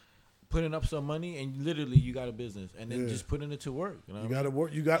paperwork, putting up some money, and literally you got a business, and then Yeah. just putting it to work. You know, You what I got to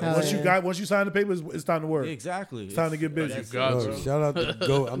work. You got Hell once yeah. once you sign the papers, it's time to work. mean? Exactly. It's time to get busy. that's You got it, Yo, bro. shout out to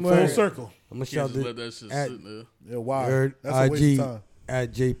Go. I'm Full sorry. circle. I'm gonna Can't shout just let this that shit at sit there. Yeah, wow. Third That's a waste IG of time.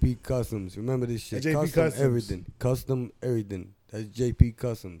 at JP Customs. Remember this shit. At JP Custom Customs. everything. Custom everything. That's JP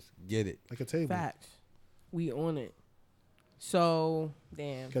Customs. Get it. Like a table. Facts. We on it. So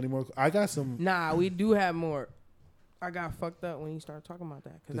damn. Got any more? I got some. Nah, we do have more. I got fucked up when you started talking about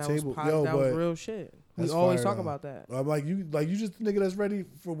that The because that was table- positive. yo, That was but real shit. We that's always fire, talk though. about that. I'm like you just the nigga that's ready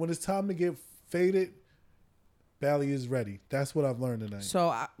for when it's time to get faded. Bally is ready. That's what I've learned tonight.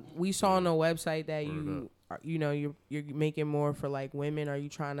 So we saw on the website that you're making more for like women. Are you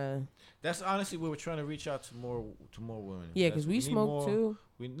trying to? That's honestly where we're trying to reach out to more women. Yeah, because we smoke more, too.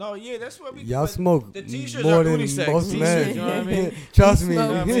 That's what we. Y'all smoke the t-shirts more are than unisex. most men. You know what I mean? Trust me,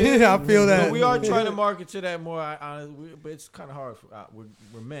 Smoke. I feel that. But we are trying to market to that more. But it's kind of hard.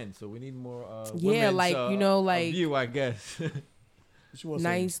 We're men, so we need more. Yeah, like view, I guess.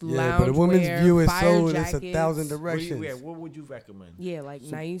 Nice lounge. Yeah, but a woman's view is so it's 1,000 What directions. what would you recommend? Yeah, like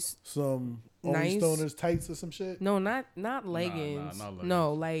nice. Some Nice. OnlyStoners tights or some shit. No, not leggings. not leggings.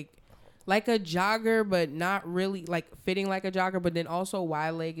 No, like a jogger, but not really like fitting like a jogger. But then also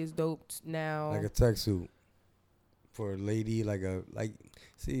wide leg is dope now. Like a tech suit for a lady,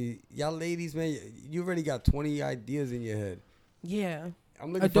 see, y'all ladies, man, you already got 20 ideas in your head. Yeah,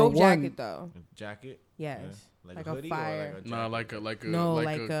 I'm looking a for dope one. jacket though. Jacket. Yes, Yeah. like a a hoodie fire. Or Nah, like a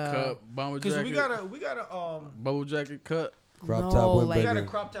cup bomber Because jacket. we got a bubble jacket cut. Crop No, top like- we got a windbreaker.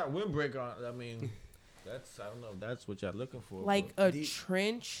 crop top windbreaker on. I mean, I don't know if that's what y'all looking for. Like but a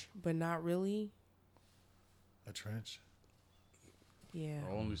trench, but not really. A trench. Yeah.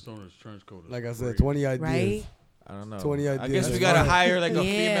 OnlyStoners trench coat. Like I said, 20 ideas. Right. I don't know. 20 I ideas. guess we gotta hire like a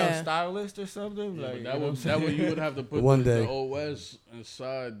Yeah. female stylist or something. Yeah, Like but that way you would have to put One the day. OS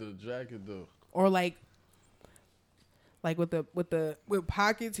inside the jacket though. Or like with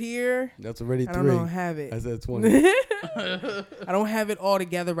pockets here. That's already I 3. don't have it. I said 20. I don't have it all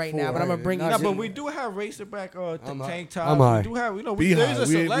together right now, but I'm gonna bring Nah, it. Yeah, to but you. we do have racerback I'm tank high. I'm tops. high. We do have, there's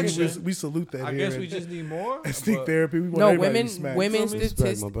a Beehive. selection. We salute that. I here guess we at- just need more. at Sneak but- Therapy. We want No, everybody to women be smacked.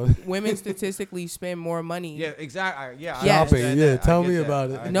 Respect, my brother. women statistically spend more money. Yeah, exactly. Yeah, I Yes. understand Shopping, yeah, that. I tell get me that. about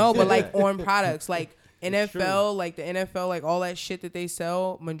it. I No, but understand like on products, like It's NFL, like the NFL, like all that shit that they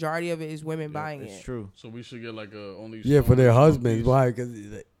sell, majority of it is women that. buying It's it. true. So we should get like a OnlyStoners. Yeah, for their husbands. piece. Why? Because,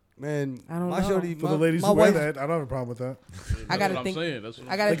 man, I don't my know. shorty, For my, the ladies my who wear wife, that, I don't have a problem with that. That's I gotta what think- I'm saying. That's what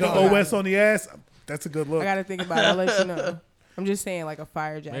I gotta Like think an about OS it. on the ass, that's a good look. I gotta think about it. I'll let you know. I'm just saying, like a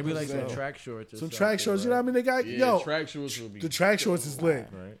fire jacket. Maybe like So- some track shorts. Or Some something, track shorts, you know what I mean? They got, Yeah, yo, track shorts would be. the track shorts is lit.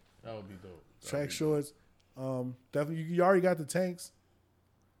 Right. That would be dope. Track shorts. Definitely, you already got the tanks.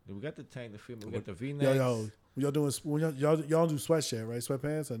 We got the tank, the female. We got the V Yo, necks. yo, when y'all doing, when y'all do sweatshirt, right?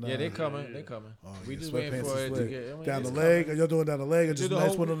 Sweatpants or not? Yeah, they coming. They coming. Oh, We yeah, just waiting sweatpants for is it to lit. get. I mean, Down the it's leg. coming. Are y'all doing down the leg or Do just the a nice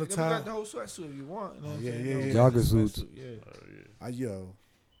whole- one on the We got top? the whole sweatsuit if you want. You know what I'm Yeah, saying? yeah, No, yeah. Jogger suits. sweatsuit, Yeah. Yo,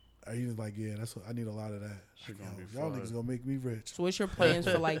 I even like, yeah, that's what I need a lot of that. Shit gonna be Y'all fire. niggas gonna make me rich. So what's your plans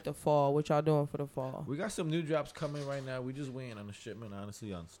for like the fall? What y'all doing for the fall? We got some new drops coming right now. We just waiting on the shipment,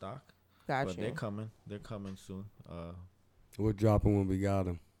 honestly, on stock. Got But you. they're coming. They're coming soon. we're dropping when we got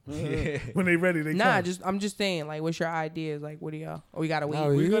them. When they ready, they Nah, come. I'm just saying, like, what's your ideas? Like, what do y'all? Oh, we gotta wait. Nah,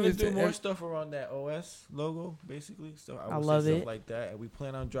 We're You gonna just- do more stuff around that OS logo, basically. So I would love say it. stuff like that, and we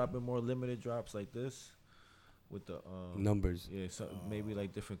plan on dropping more limited drops like this, with the Numbers. yeah, so maybe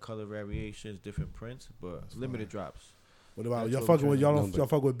like different color variations, different prints, but limited drops. What about That's y'all what fucking we're with trying y'all? to Don't do. y'all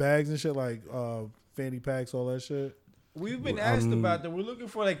fuck with bags and shit like fanny packs, all that shit. We've been Well, asked about that. We're looking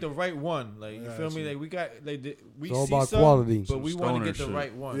for like the right one. Like you Yeah, feel me? see. Like we got like we It's all see about some, quality. but Some we want to stoner get the shit.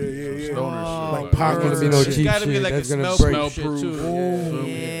 right one. Yeah, yeah, yeah. Stoner shit. Like Like pockets Ain't gonna be and no shit. It's cheap gotta be shit. like a That's gonna smell break. shit too. Smell-proof.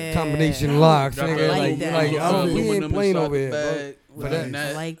 Yeah. Combination locks, Got nigga. the Like, aluminum- like got the we ain't aluminum playing inside over the here, bro. bag, But like that- I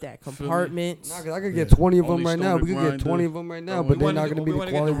that. like that Feel me? compartments. Nah, 'cause I could get 20 of them Only right now. We could stoner get 20 grinder. of them right now, Bro, but we they're wanna not get- gonna be we the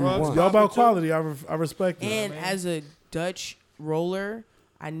wanna get the quality we rugs. want. Y'all about too. quality. I respect it. And as a Dutch roller,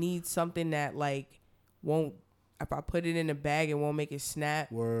 I need something that like won't. If I put it in a bag, it won't make it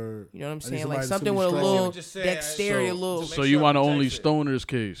snap. Word. You know what I'm I need saying? somebody Like to something be with a strong. little Just say, dexterity, a little. Just So make you sure want it an protects it. OnlyStoners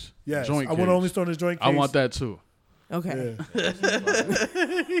case? Yes, Joint I want case. OnlyStoners joint case. I want that too. Okay. Yeah.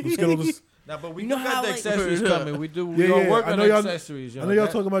 Let's get on this. Nah, but we You do know got how, the like- accessories coming. We do. Yeah, We all yeah. work I on know y'all- accessories. I know y'all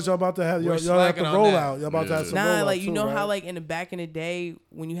that- talking about y'all about to have We're y'all have to slacking on roll that. out. Y'all about to have some Nah, roll like out you too, know how right? like in the back in the day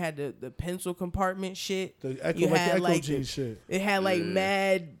when you had the pencil compartment shit, the echo, you like the had echo like jean shit. it had like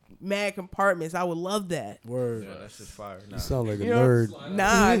mad compartments. I would love that. Word. Yeah, that's just fire. Nah. You sound like a You know, nerd.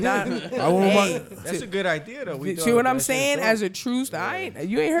 Nah, I want my. That's a good idea though. We See doing what I'm that shit saying? dope. As a true stoner,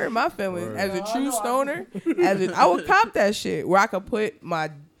 you ain't hurt my feelings. As a true stoner, I would cop that shit where I could put my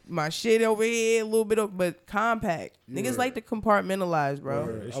shit over here a little bit of, but compact. Niggas like to compartmentalize, bro.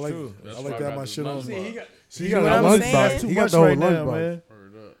 Word. It's I like true. That's I why like to have got my the shit on. lunchbox. See, He you got know what what I'm I'm saying? saying? Too He got much the whole right now, lunchbox. man.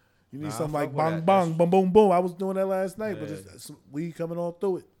 Word up. You need Nah, I something fuck like with bang that. bang, boom boom boom. I was doing that last night, but Yeah. it's some weed coming all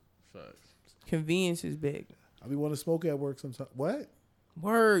through it. Facts. Convenience is big. I be want to smoke at work sometimes. What?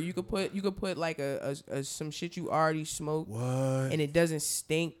 Word, you could put like a some shit you already smoked, What? and it doesn't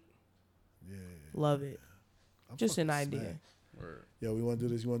stink. Yeah. Love it. I'm Just an fucking idea. smacked. Word. Yo, we want to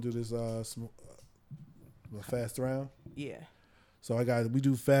do this. You want to do this? A fast round. Yeah. So we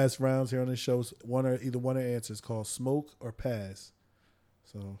do fast rounds here on this show. Either one of the answers called smoke or pass.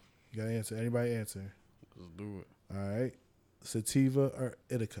 So you gotta answer. Anybody answer? Let's do it. All right. Sativa or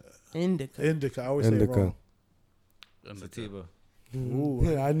indica? Indica. Indica. I always say it wrong. Sativa. Ooh.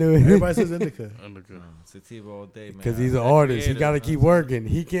 Yeah, I knew it. Everybody says indica. Sativa all day, man. Because he's an artist. He got to keep working.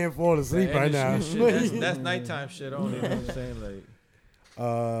 He can't fall asleep right now. That's nighttime shit only. You know what I'm saying?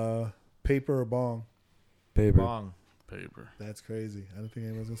 Like, paper or bong? Paper. bong. Paper. That's crazy. I don't think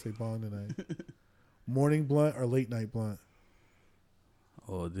anyone's gonna say bong tonight. Morning blunt or late night blunt?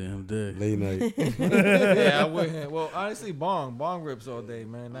 Oh, damn day. Late night. Yeah, I wouldn't. Well, honestly, bong rips all day,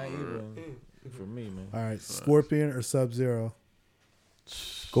 man. Not even for me, man. All right, Scorpion or Sub-Zero?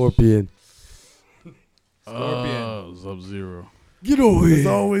 Scorpion. Sub-Zero. Get over It's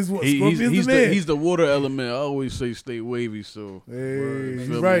here. always what Scorpion's the man. He's the water element. I always say stay wavy, so. Hey, he's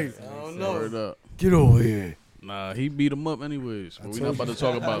Feel me? right. I don't know. Word up. Get over here. Nah, he beat him up anyways. But we're not about to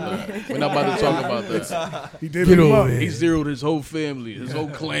talk about that. We're not about to talk about that. He did Get beat him over up. here. He zeroed his whole family, his whole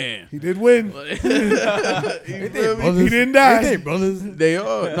clan. He did win. You feel me? He didn't die. Hey, brothers. They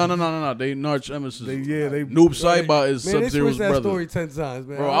are. No. They Narch Emerson. They Noob Saibot is Man, they Sub-Zero's switched that brother. story 10 times,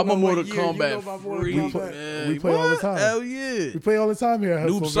 man. Bro, I I'm don't a know what Mortal year you know Kombat about Mortal freak, Kombat. man. We play all the time. Hell yeah. We play all the time here. at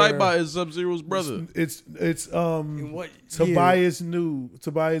Noob Hustle Vera. Saibot is Sub-Zero's brother. It's In what year? Tobias Boone.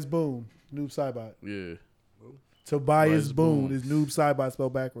 Noob Saibot. Yeah. Tobias Boone Boone. is Noob Saibot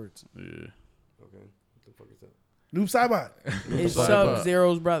spelled backwards. Yeah. Okay. What the fuck is that? Noob Saibot. It's Saibot.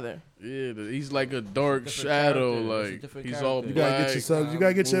 Sub-Zero's brother. Yeah, he's like a dark shadow. character. It's a Like different he's all character. You black. gotta get your subs. You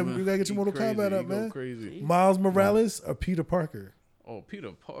gotta get your He Mortal crazy. Kombat He up, go man. Crazy. Miles Morales or Peter Parker? Oh,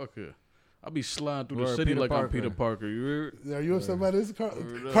 Peter Parker. I be sliding through the Word, city Peter like I'm Parker. Peter Parker. You heard? Are you upset about this?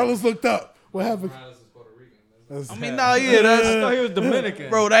 Word up. Carlos looked up. What happened? I mean, nah, yeah, that's. I thought he was Dominican.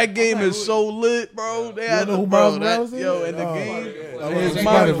 Bro, that game is so lit, bro. They had know who bro, Miles that, Morales is? yo, in the Oh, game. It's It's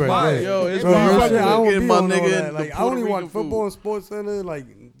Spider-Man, my, yeah. yo, it's Bro, real my shit, I don't getting be my on all nigga that. in Like, the I only Puerto watch Rican football food. and sports center,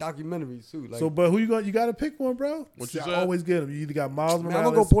 like documentaries too. Like, So, but who you got to pick one, bro? What you I said? always get them. You either got Miles man, Morales.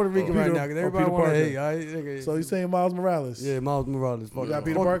 I'm gonna go Puerto Rican or right Peter- now because or everybody Peter want to Parker. hate. All right, nigga. So you saying Miles Morales? Yeah, Miles Morales. Fuck You got it.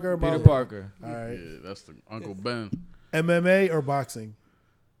 Peter Fuck- Parker or Peter Miles? Parker. All right. Yeah, that's the Uncle Ben. MMA or boxing?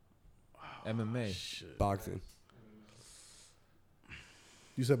 MMA. Shit. Boxing.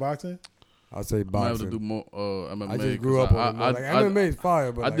 You said boxing? I'll say I might have to do boxing. more MMA. I just grew up on it. Like, MMA is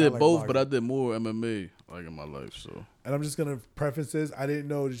fire, but I like, did like both, boxing. but I did more MMA like in my life. So And I'm just gonna preface this. I didn't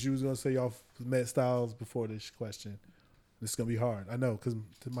know that you was gonna say y'all met Styles before this question. This is gonna be hard. I know because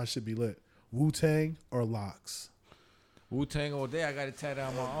my shit be lit. Wu-Tang or Locks? Wu-Tang all day. I got it tatted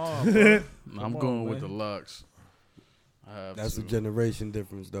on my arm. Bro. I'm on, going with man. the locks. I have That's to. a generation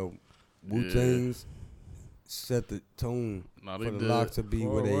difference, though. Wu-Tang's set the tone Nah, for they the did. locks to be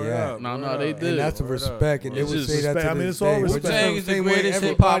where they Word at. up, Nah, word nah, they up. did. And that's a Word up. respect, and they It's would just say that respect. to I mean, this it's all day. respect. Wu-Tang is the Same way greatest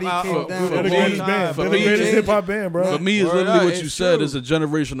everybody hip-hop came out- down for They're the all greatest time. band. For They're the me, greatest it's- hip hop band, bro. For me, it's Word literally up, what you it's said. true. It's a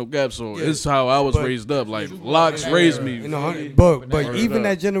generational gap. So Yeah. it's how I was But- raised up. Like locks raised me. You know, Feel me? but Word even up.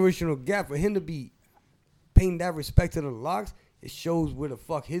 that generational gap for him to be paying that respect to the locks, it shows where the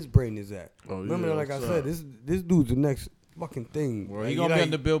fuck his brain is at. Oh, Remember, yeah, like I what's said, up? this dude's the next fucking thing. Well, Like, he gonna be like-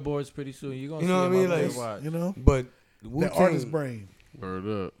 on the billboards pretty soon. You gonna You see know what I him mean? out there, Like, watch. You know But that Wu-Tang, artist brain.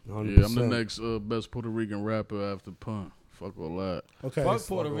 Word up. 100%. Yeah, I'm the next best Puerto Rican rapper after Pun. Fuck all that. Okay. Fuck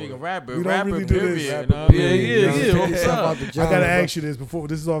Puerto Rican rapper. We don't Rapper, really do period. this. You Rapper, know what I Yeah, mean? yeah, You know, yeah, take all the yourself time. out the I genre, gotta bro. ask you this before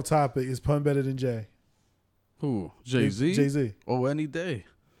this is off topic. Is Pun better than Jay? Who? Jay Z. Jay Z. Oh, any day.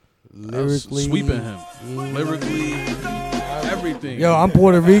 Lyrically, Sweeping him. Lyrically, everything. Yo, I'm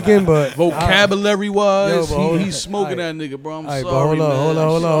Puerto Rican, but vocabulary wise, Yo, bro, he's smoking alright. that nigga, bro. I'm Alright, sorry, but hold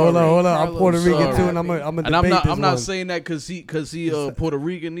man. on. I'm Carlos, Puerto Rican sorry. too, and I'm a And debate I'm not one. saying that because he Puerto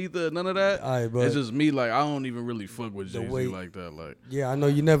Rican either. None of that. Alright, but It's just me. Like I don't even really fuck with The Jay Z way- like that. Like yeah, I know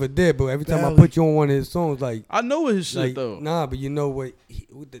you never did, but every time I Valley. put you on one of his songs, like I know his shit though. nah, but you know what?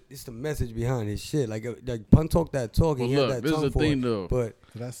 It's the message behind his shit. Like Pun talk that talk, Well, he had look, that this is tongue the for thing it. though. But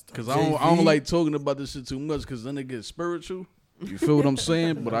That's Cause I don't Jay-Z? like talking about this shit too much. Cause then it gets spiritual. You feel what I'm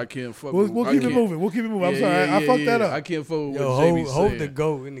saying? But I can't fuck. We'll with, I keep it can't- moving. We'll keep it moving. I'm Yeah, sorry. yeah, I fucked yeah, that yeah. up. I can't fuck with yo, what JB hope the saying.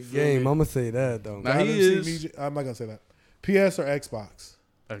 GOAT in the Feel game. me? I'm gonna say that though. Nah, God, he let me is. see I'm not gonna say that. PS or Xbox?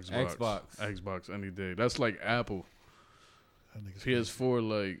 Xbox any day. That's like Apple. Y'all niggas PS4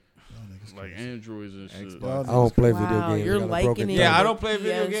 like crazy. Androids and shit. Xbox. I don't play Wow, video games. you're I got a liking broken it. thumb. Yeah, I don't play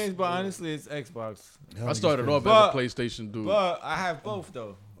video Yes. games, but honestly, it's Xbox. Y'all I niggas started crazy. off But- as a PlayStation dude. But I have both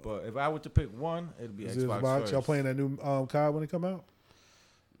though. But if I were to pick one, it'd be Is it Xbox Xbox? first. Y'all playing that new COD when it come out?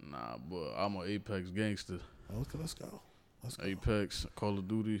 Nah, but I'm an Apex gangster. Okay, let's go. Let's go. Apex, Call of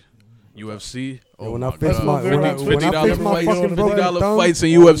Duty, UFC. Oh when my I fix God. my when I $50 fix my fights, fucking broken $50 thumb, fights in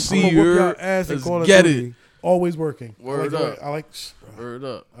UFC. I'ma You whoop heard? your ass in Let's Call of get Duty. it. Always working. Word I up. I like. Word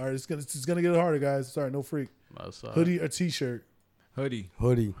up. All right, it's gonna get harder, guys. Sorry, no freak. That's all right. Hoodie or t-shirt. Hoodie.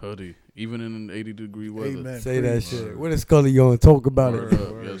 Hoodie. Even in an 80-degree weather. Amen. Say that Preach. shit. What is Scully going to talk about Word it?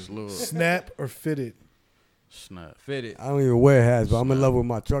 up. Yes, Lord. Snap or fitted. Snap. Fitted. I don't even wear hats, but I'm in love with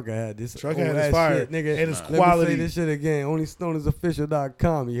my trucker hat. This Trucker old hat is ass fire. shit, nigga. And it's Let me quality. say this shit again.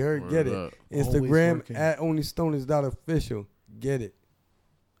 OnlyStonersOfficial.com. You heard? Get it. Word up. Always Instagram working. at OnlyStoners.official. Get it.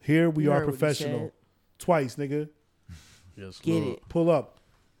 Here we You are heard what he professional. said. Twice, nigga. Yes, Get Lord. it. Pull up.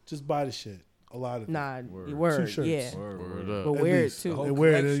 Just buy the shit. A lot of it. Nah, Word. you word. T-shirts. Yeah. Word But up. At wear it least. too. And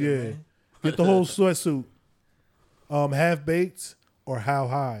wear it, yeah. man. Get the whole sweatsuit. Half baked or how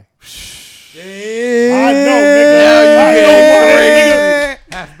high? I know, nigga.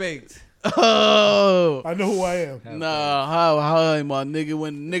 Half baked. Oh. I know who I am. Nah, how high, my nigga?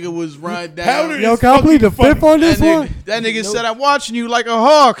 When nigga was riding down. Powder Yo, is can I plead the fucking fifth on That this one? nigga said, I'm watching you like a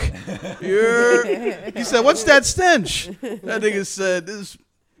hawk. He said, what's that stench? That nigga said, this,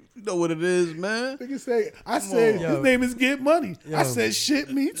 you know what it is, man. Nigga say, I said, Yo. his name is Get Money. I Yo. said, shit,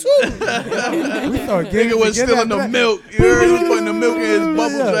 me too. We start Nigga was together still in the after that. milk. You heard? He was putting the milk in his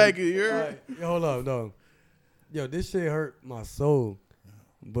bubble Yeah. jacket. You heard? Alright, yo, hold up, no. Yo, this shit hurt my soul.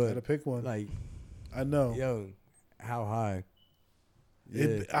 Gotta But, pick one. like, I know. yo, how high? Yeah,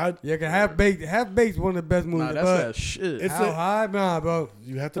 It, cause Half Baked's one of the best movies. Nah, that's but that shit. It's how a- high? Nah, bro.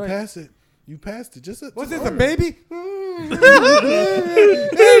 you have to Right. pass it. You passed it. Just What's just this, a order. baby? There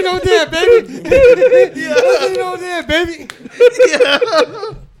ain't no damn baby. There ain't no damn baby.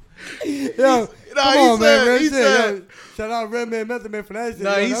 Yo, come on, man. Real he shit, said- yo. Shout out Redman Method Man for that shit.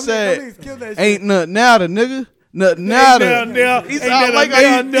 Nah, yo. he Them said, niggas killed that shit. Ain't nothing now, the nigga. Nothing Ain't now. now, He said, ain't I now, like now, how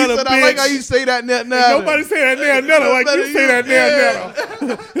you, now, he said, I like bitch. how you say that now. Nobody say that now, now, like you say that Yeah.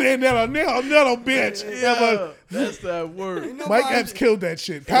 now, now, bitch. Yeah, that's that word. Ain't Mike nobody- Epps killed that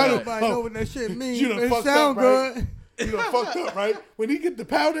shit. Ain't Powder. nobody know what that shit means. You done It fucked sound up, right? good. You done fucked up, right? When he get the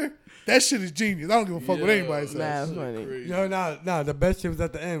powder, that shit is genius. I don't give a fuck what anybody says. Nah, it's funny. Yo, nah, the best shit was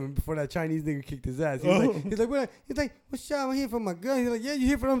at the end before that Chinese nigga kicked his ass. He's like, what? He's like, what's up? I'm here for my girl. He's like, yeah, you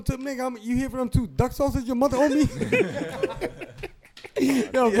here for them too, nigga? You here for them too? Duck sausage your mother on me?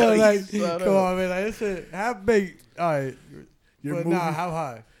 Yo, bro, like, come on, man, like, this shit half baked. All right, Your but movie, nah, how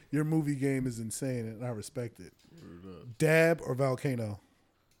high? your movie game is insane, and I respect it. Dab or volcano?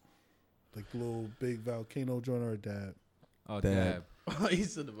 Like the little big volcano joint or a dab? Oh, Dab. dab. He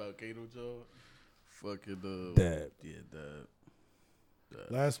said the volcano joke. Fucking Dab. Yeah, dab.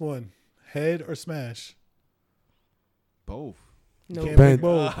 Last one. Head or smash? Both. No. Can't make Depends.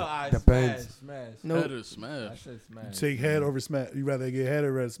 both. Depends. Smash. No. Head or I smash. said smash. You take head over smash. You rather get head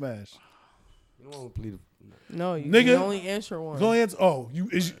or rather smash? You don't want to plead. No, you Nigga. can only answer one. Go answer. Oh, you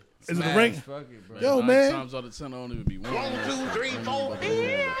is it the rank? Fuck it, bro. Yo, 9 man. times out of 10, I don't even be one. 1, 2, 3, 4.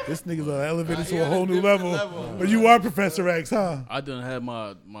 This nigga's elevated to a whole new level. But you are Professor X, huh? I done had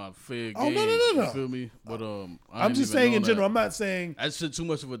my fair Oh, game. no. You feel me? But I I'm ain't just even saying know in general. that. I'm not saying. That's shit too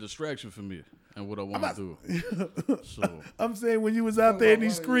much of a distraction for me and what I want not- to do. So I'm saying when you was out there in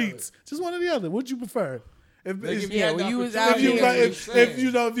these streets, just one or the other. What'd you prefer? Yeah, when you was out if you here, like,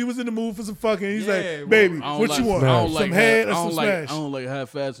 if you was in the mood for some fucking, he's Yeah, like, bro. baby, I don't what like, you want? I don't Some like head or I some don't like smash? I don't like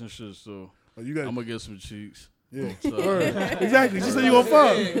half-ass and shit. So Oh, you got I'm gonna get some cheeks. yeah. So, Word. Exactly. Just so you gonna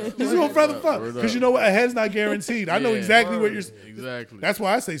fuck. Just so you gonna fuck the fuck. Word Because up. you know what? A head's not guaranteed. I know Yeah. exactly what you're. exactly. That's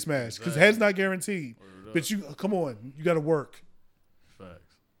why I say smash. Because head's not guaranteed. But you come on, you got to work. facts.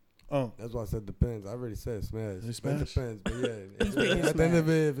 Oh, That's why I said depends. I already said smash. You It smash? depends, but yeah. picking At the end of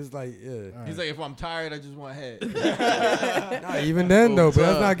it, if it's like, yeah. He's like, if I'm tired, I just want head. Nah, even then, though, but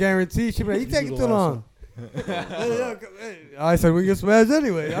that's time. not guaranteed. She be like, you You taking do too the last long. All right, so we can smash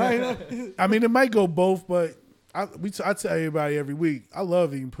anyway. All right. I mean, it might go both, but I tell everybody every week, I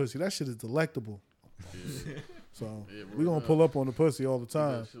love eating pussy. That shit is delectable. So Yeah, we gonna pull up on the pussy all the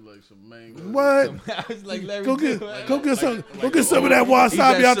time. That shit like some mango. What? I was like, Larry Go get some. Go get some of Eat that that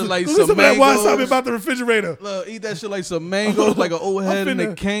wasabi out. shit like Go get some of that some wasabi mangoes. out the refrigerator. Look, eat that shit like some mangoes, like an old head in the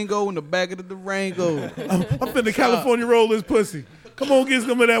finna- Kango in the back of the Durango. I'm finna California roll this pussy. Come on, get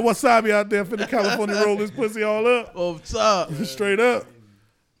some of that wasabi out there. Finna California roll this pussy all up, Off top. straight up.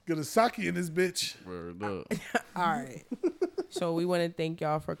 Get a sake in this bitch. Word up. All right. So we want to thank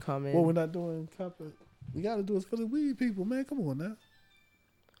y'all for coming. Well, we're not doing copper. We gotta do it for the weed people, man. Come on now.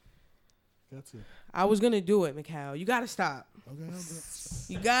 Got to. I was gonna do it, Mikhail. You gotta stop. Okay, I'm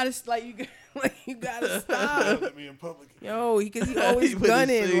You gotta you gotta stop. Let me in public. Yo, because he always He put his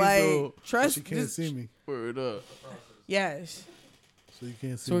gunning. face Like on. trust. She can't just- see me, Mm-hmm. Word up. Yes. so you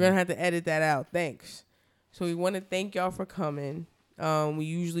can't see. So we're me. gonna have to edit that out. Thanks. So we want to thank y'all for coming. We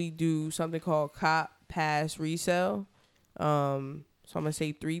usually do something called cop pass resell. So I'm gonna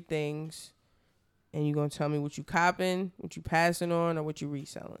say 3 things. and you're gonna tell me what you copping, what you passing on, or what you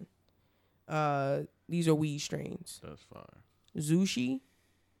reselling. These are weed strains. That's fire. Zushi,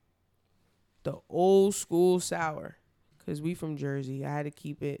 the old school sour, cause we from Jersey. I had to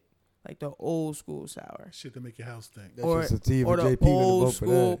keep it like the old school sour. Shit to make your house stink. That's Or just sativa. or the JP gonna old vote for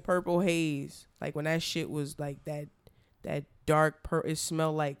school that. purple haze, like when that shit was like that dark it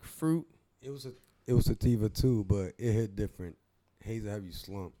smelled like fruit. It was sativa too, but it hit different. Haze will have you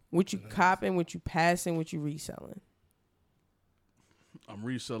slump. What you copping, what you passing, what you reselling. I'm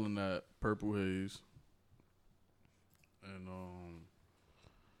reselling that purple haze. And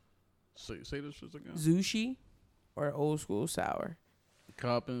say this shit again. Zushi or old school sour.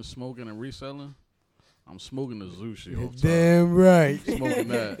 Copping, smoking, and reselling. I'm smoking the Zushi. Off top. Damn right. Smoking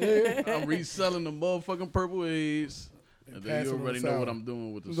that. I'm reselling the motherfucking purple haze. And then you pass on the already know sour. what I'm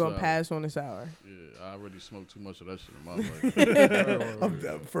doing with the We're sour. gonna pass on the sour. Yeah, I already smoked too much of that shit in my life.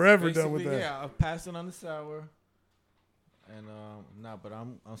 I'm forever done with Basically, that. Yeah, I'm passing on the sour. And but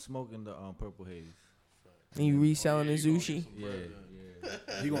I'm smoking the purple haze. And you reselling the Zushi. Yeah.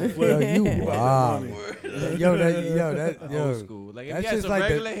 You gonna Yo, flip? you about wow. that Yo, Old school. Like if that's you had just some like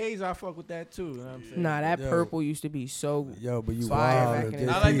regular haze, I fuck with that too. You know what I'm saying? Nah, that Yo. purple used to be so. Yo, but you Fire wild. back in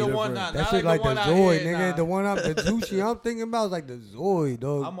the JP. I like the one. different. That I shit like like the the one Zoid, out here, nigga. nah. The one the Zushi I'm thinking about is like the Zoid,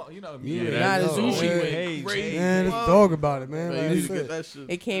 dog. I'm, you know, Yeah, me. that Nah, the Zoid Zushi went haze. crazy. Man, let's Whoa. talk about it, man. Man, Like, you need that's to get it. that shit.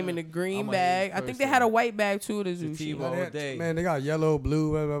 It came in a green I'm a bag. haze I think they person. had a white bag too. The Zushi. Sativa. Man, all they- day. Man, they got yellow, blue,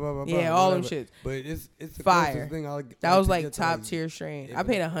 blah, blah, blah, blah, Yeah, blah, all them whatever. shits. But it's the Fire. closest thing That was could like get to, top tier strain. I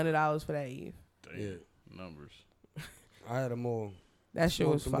paid $100 for that Eve. Damn. Yeah. Numbers. I had them all. That shit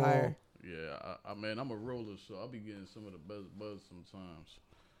was Smoked them fire. Yeah, I mean, I'm a roller, so I'll be getting some of the best buzz sometimes.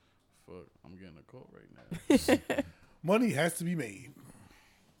 Fuck, I'm getting a call right now. Money has to be made.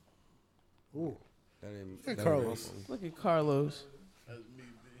 Ooh. That ain't, Look at that Carlos. ain't my phone. Look at Carlos. That's me,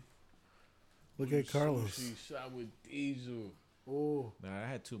 B. Look at Carlos. She shot with Diesel. Oh, Nah, I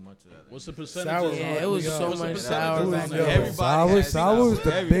had too much of that. What's the percentage? Sour. on Yeah, that? it was Yeah. so What's the much percentage sour on back that? yo, then. Sour was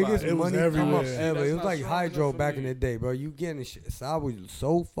the Everybody. biggest It was money come everywhere. up ever. That's It was not like strong hydro enough for back me. in the day, bro. You getting sour was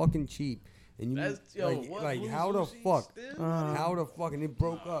so fucking cheap, and you That's- yo, what like blue how the Zushi fuck, still? how the fuck, and it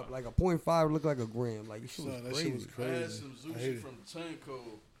broke up like a 0.5 looked like a gram. Like shit was son, that shit was crazy. I had crazy. some I hate Zushi it. from Tenko.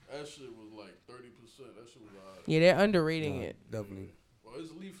 That shit was like 30%. That shit was high. Yeah, they're underrating Nah, it. definitely. Well,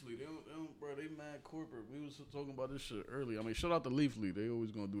 it's Leafly. They don't, bro, they mad corporate. We was talking about this shit earlier. I mean, shout out to Leafly. They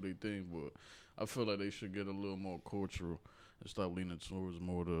always gonna do their thing, but I feel like they should get a little more cultural and stop leaning towards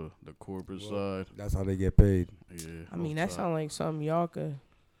more the corporate side. That's how they get paid. Yeah. I mean, both that sides. sound like something y'all could.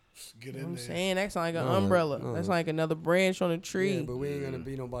 get You know in what I'm there. saying? That sound like an No, umbrella. no. That's like another branch on a tree. Yeah, but we ain't gonna Yeah.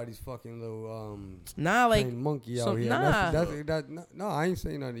 be nobody's fucking little Nah, like trained monkey out some- here. nah. No, I ain't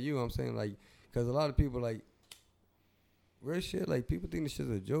saying nothing to you. I'm saying like, cause a lot of people like real shit. Like people think this shit's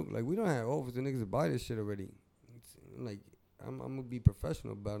a joke. Like we don't have offers to niggas to buy this shit already. Like I'm gonna be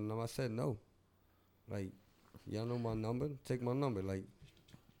professional about it. And I said no. Like y'all know my number. Take my number. Like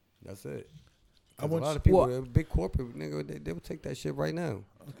that's it. I 'Cause a want lot you- of people, Well- they're big corporate nigga, they will take that shit right now.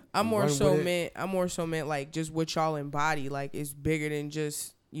 I'm more Run so with it. meant like just what y'all embody. Like it's bigger than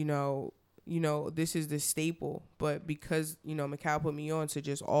just this is the staple. But because Mikal put me on to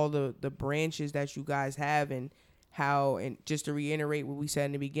just all the branches that you guys have and how, and just to reiterate what we said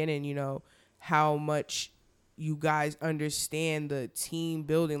in the beginning, how much you guys understand the team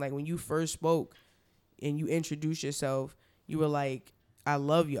building. Like when you first spoke and you introduced yourself, you were like, "I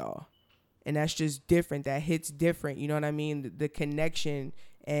love y'all." And that's just different. That hits different. You know what I mean? The connection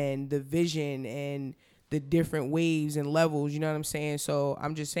and the vision and the different waves and levels. You know what I'm saying? So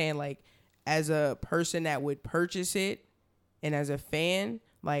I'm just saying, like, as a person that would purchase it and as a fan,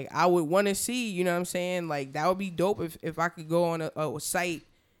 like, I would want to see, you know what I'm saying? Like, that would be dope if I could go on a site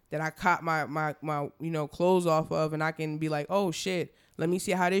that I caught my clothes off of and I can be like, oh, shit. Let me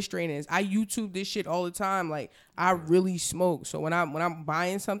see how this strain is. I YouTube this shit all the time. Like I really smoke. So when I'm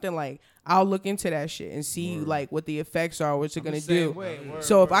buying something, like I'll look into that shit and see like what the effects are, what's it gonna do.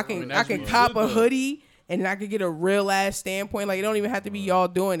 So if I can that's what cop you a should do. hoodie and I can get a real ass standpoint, like it don't even have to be y'all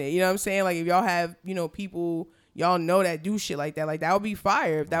doing it. You know what I'm saying? Like if y'all have people y'all know that do shit like that would be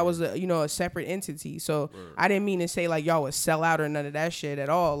fire if that was a separate entity. So I didn't mean to say like y'all would sell out or none of that shit at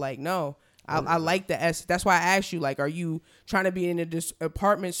all. Like no. I like the S. That's why I asked you, like, are you trying to be in a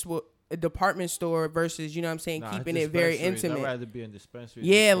department store versus, you know what I'm saying, keeping it very intimate? I'd rather be in dispensaries.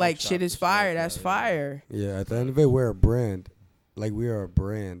 Yeah, and like smoke shit shops is and fire. like That's that, fire. Yeah, at the end of it, we're a brand. Like we are a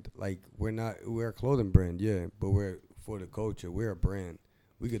brand. Like we're a clothing brand, yeah, but we're for the culture. We're a brand.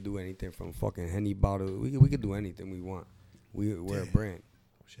 We could do anything from fucking Henny bottle. We could do anything we want. We're a brand.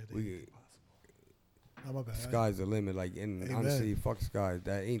 Shit, that We ain't could, possible. Oh, my bad. sky's the limit. Like and Amen. honestly, fuck skies.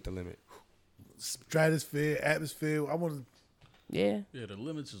 That ain't the limit. stratosphere, atmosphere. I want to. Yeah. Yeah, the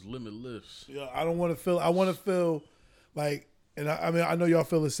limits is limitless. Yeah, I don't want to feel. I want to feel like, and I mean, I know y'all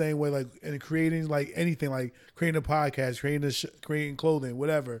feel the same way. Like in creating, like anything, like creating a podcast, creating clothing,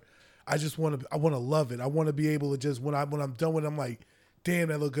 whatever. I just want to. I want to love it. I want to be able to just when I'm done with it, I'm like, damn,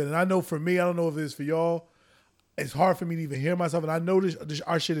 that look good. And I know for me, I don't know if it's for y'all. It's hard for me to even hear myself, and I know this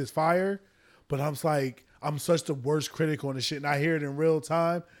our shit is fire, but I'm like, I'm such the worst critic on the shit, and I hear it in real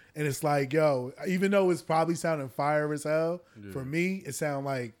time. And it's like, yo, even though it's probably sounding fire as hell, for me, it sound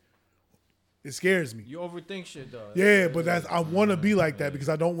like it scares me. You overthink shit, though. Yeah, but I want to be like that because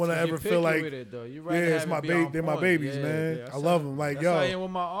I don't want to ever feel like, with it, though. You're right, it's my baby. They're my babies, man. I love them. Like, that's yo, how I am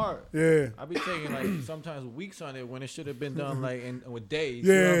with my art. Yeah, I be taking like sometimes weeks on it when it should have been done like with days.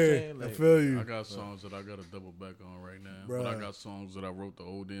 Yeah, you know what I'm saying? Like, I feel you. I got songs that I got to double back on right now. Bruh. But I got songs that I wrote the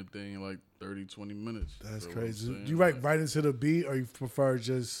whole damn thing in like 30, 20 minutes. That's So crazy. I'm Do you saying, write right into the beat, or you prefer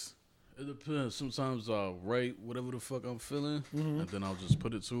just? It depends. Sometimes I'll write whatever the fuck I'm feeling, and then I'll just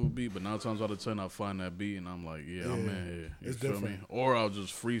put it to a beat. But 9 times out of 10, I find that beat, and I'm like, yeah, I'm in here. You It's feel different. me? Or I'll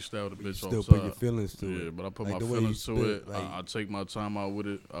just freestyle the bitch Still outside. put your feelings to it. Yeah, but I put Like my the way feelings you to spit, it. like- I take my time out with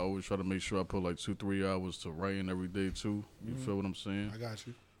it. I always try to make sure I put like 2-3 hours to writing every day too. You feel what I'm saying? I got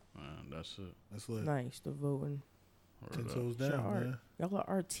you. Man, that's it. That's lit. Nice. The voting. 10 Word up. toes Shout down, art. man. Y'all are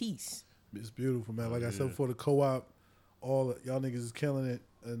artistes. It's beautiful, man. Like I said yeah. before, the co-op, all y'all niggas is killing it,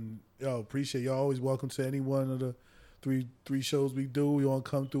 and yo, appreciate y'all. Always welcome to any one of the three shows we do. We want to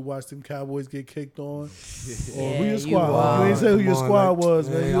come through, watch them Cowboys get kicked on. Or who Yeah, your you squad? wild. You ain't say who your Come on, squad like, was,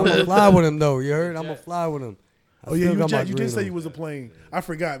 man. I'm gonna fly with him though. You heard? I'm gonna fly with him. Oh yeah, you did say you was a plane. I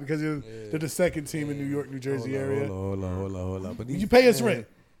forgot because they're the second team in New York, New Jersey area. Hold on. But You pay us rent.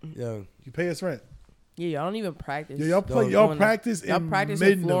 Yo, You pay us rent. Yeah, y'all don't even practice. Yeah, y'all play. Dog, Y'all on the- practice Y'all in practice in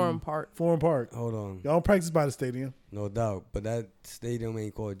Midland, Florham Park. Florham Park. hold on. Y'all don't practice by the stadium No doubt. But that stadium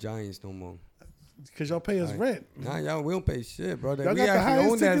ain't called Giants no more. because y'all pay us Right. rent. Nah, y'all, we don't pay shit, bro. Y'all We got the actually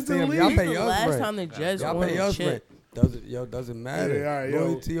highest own that tickets in the stadium. Y'all league. pay The us last rent. time the Jets Y'all won pay us shit. rent. Doesn't matter. Yeah, all right, yo.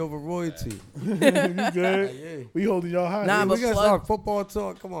 Loyalty over royalty. You good? Yeah. We holding y'all high. Nah, Yeah, but we gotta plug- start football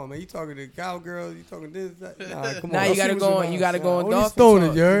talk. Come on, man. You talking to cowgirls? You talking this? That? Nah, come Now on. you gotta go on. You gotta go on Dolphin OnlyStoners,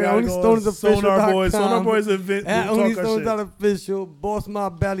 Talk. you heard? You gotta go on OnlyStoners Sonar Boys. official.com. Sonar Boys event. At We'll talk our OnlyStoners shit. official. Boss my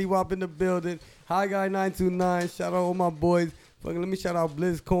belly wop in the building. Hi guy 929. Shout out all my boys. Fucking let me shout out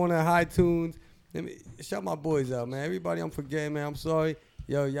Blizz Corner, High Tunes. Let me shout my boys out, man. Everybody I'm forgetting, man. I'm sorry.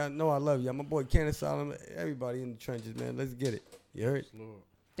 Yo, y'all know I love y'all. My boy Ken Asylum. Everybody in the trenches, man. Let's get it. You heard?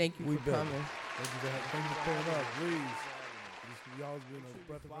 Thank you We for back. coming. Thank you for pulling up, please. Y'all's been a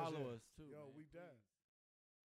breath of fresh air. Follow us too. Yo, we dead.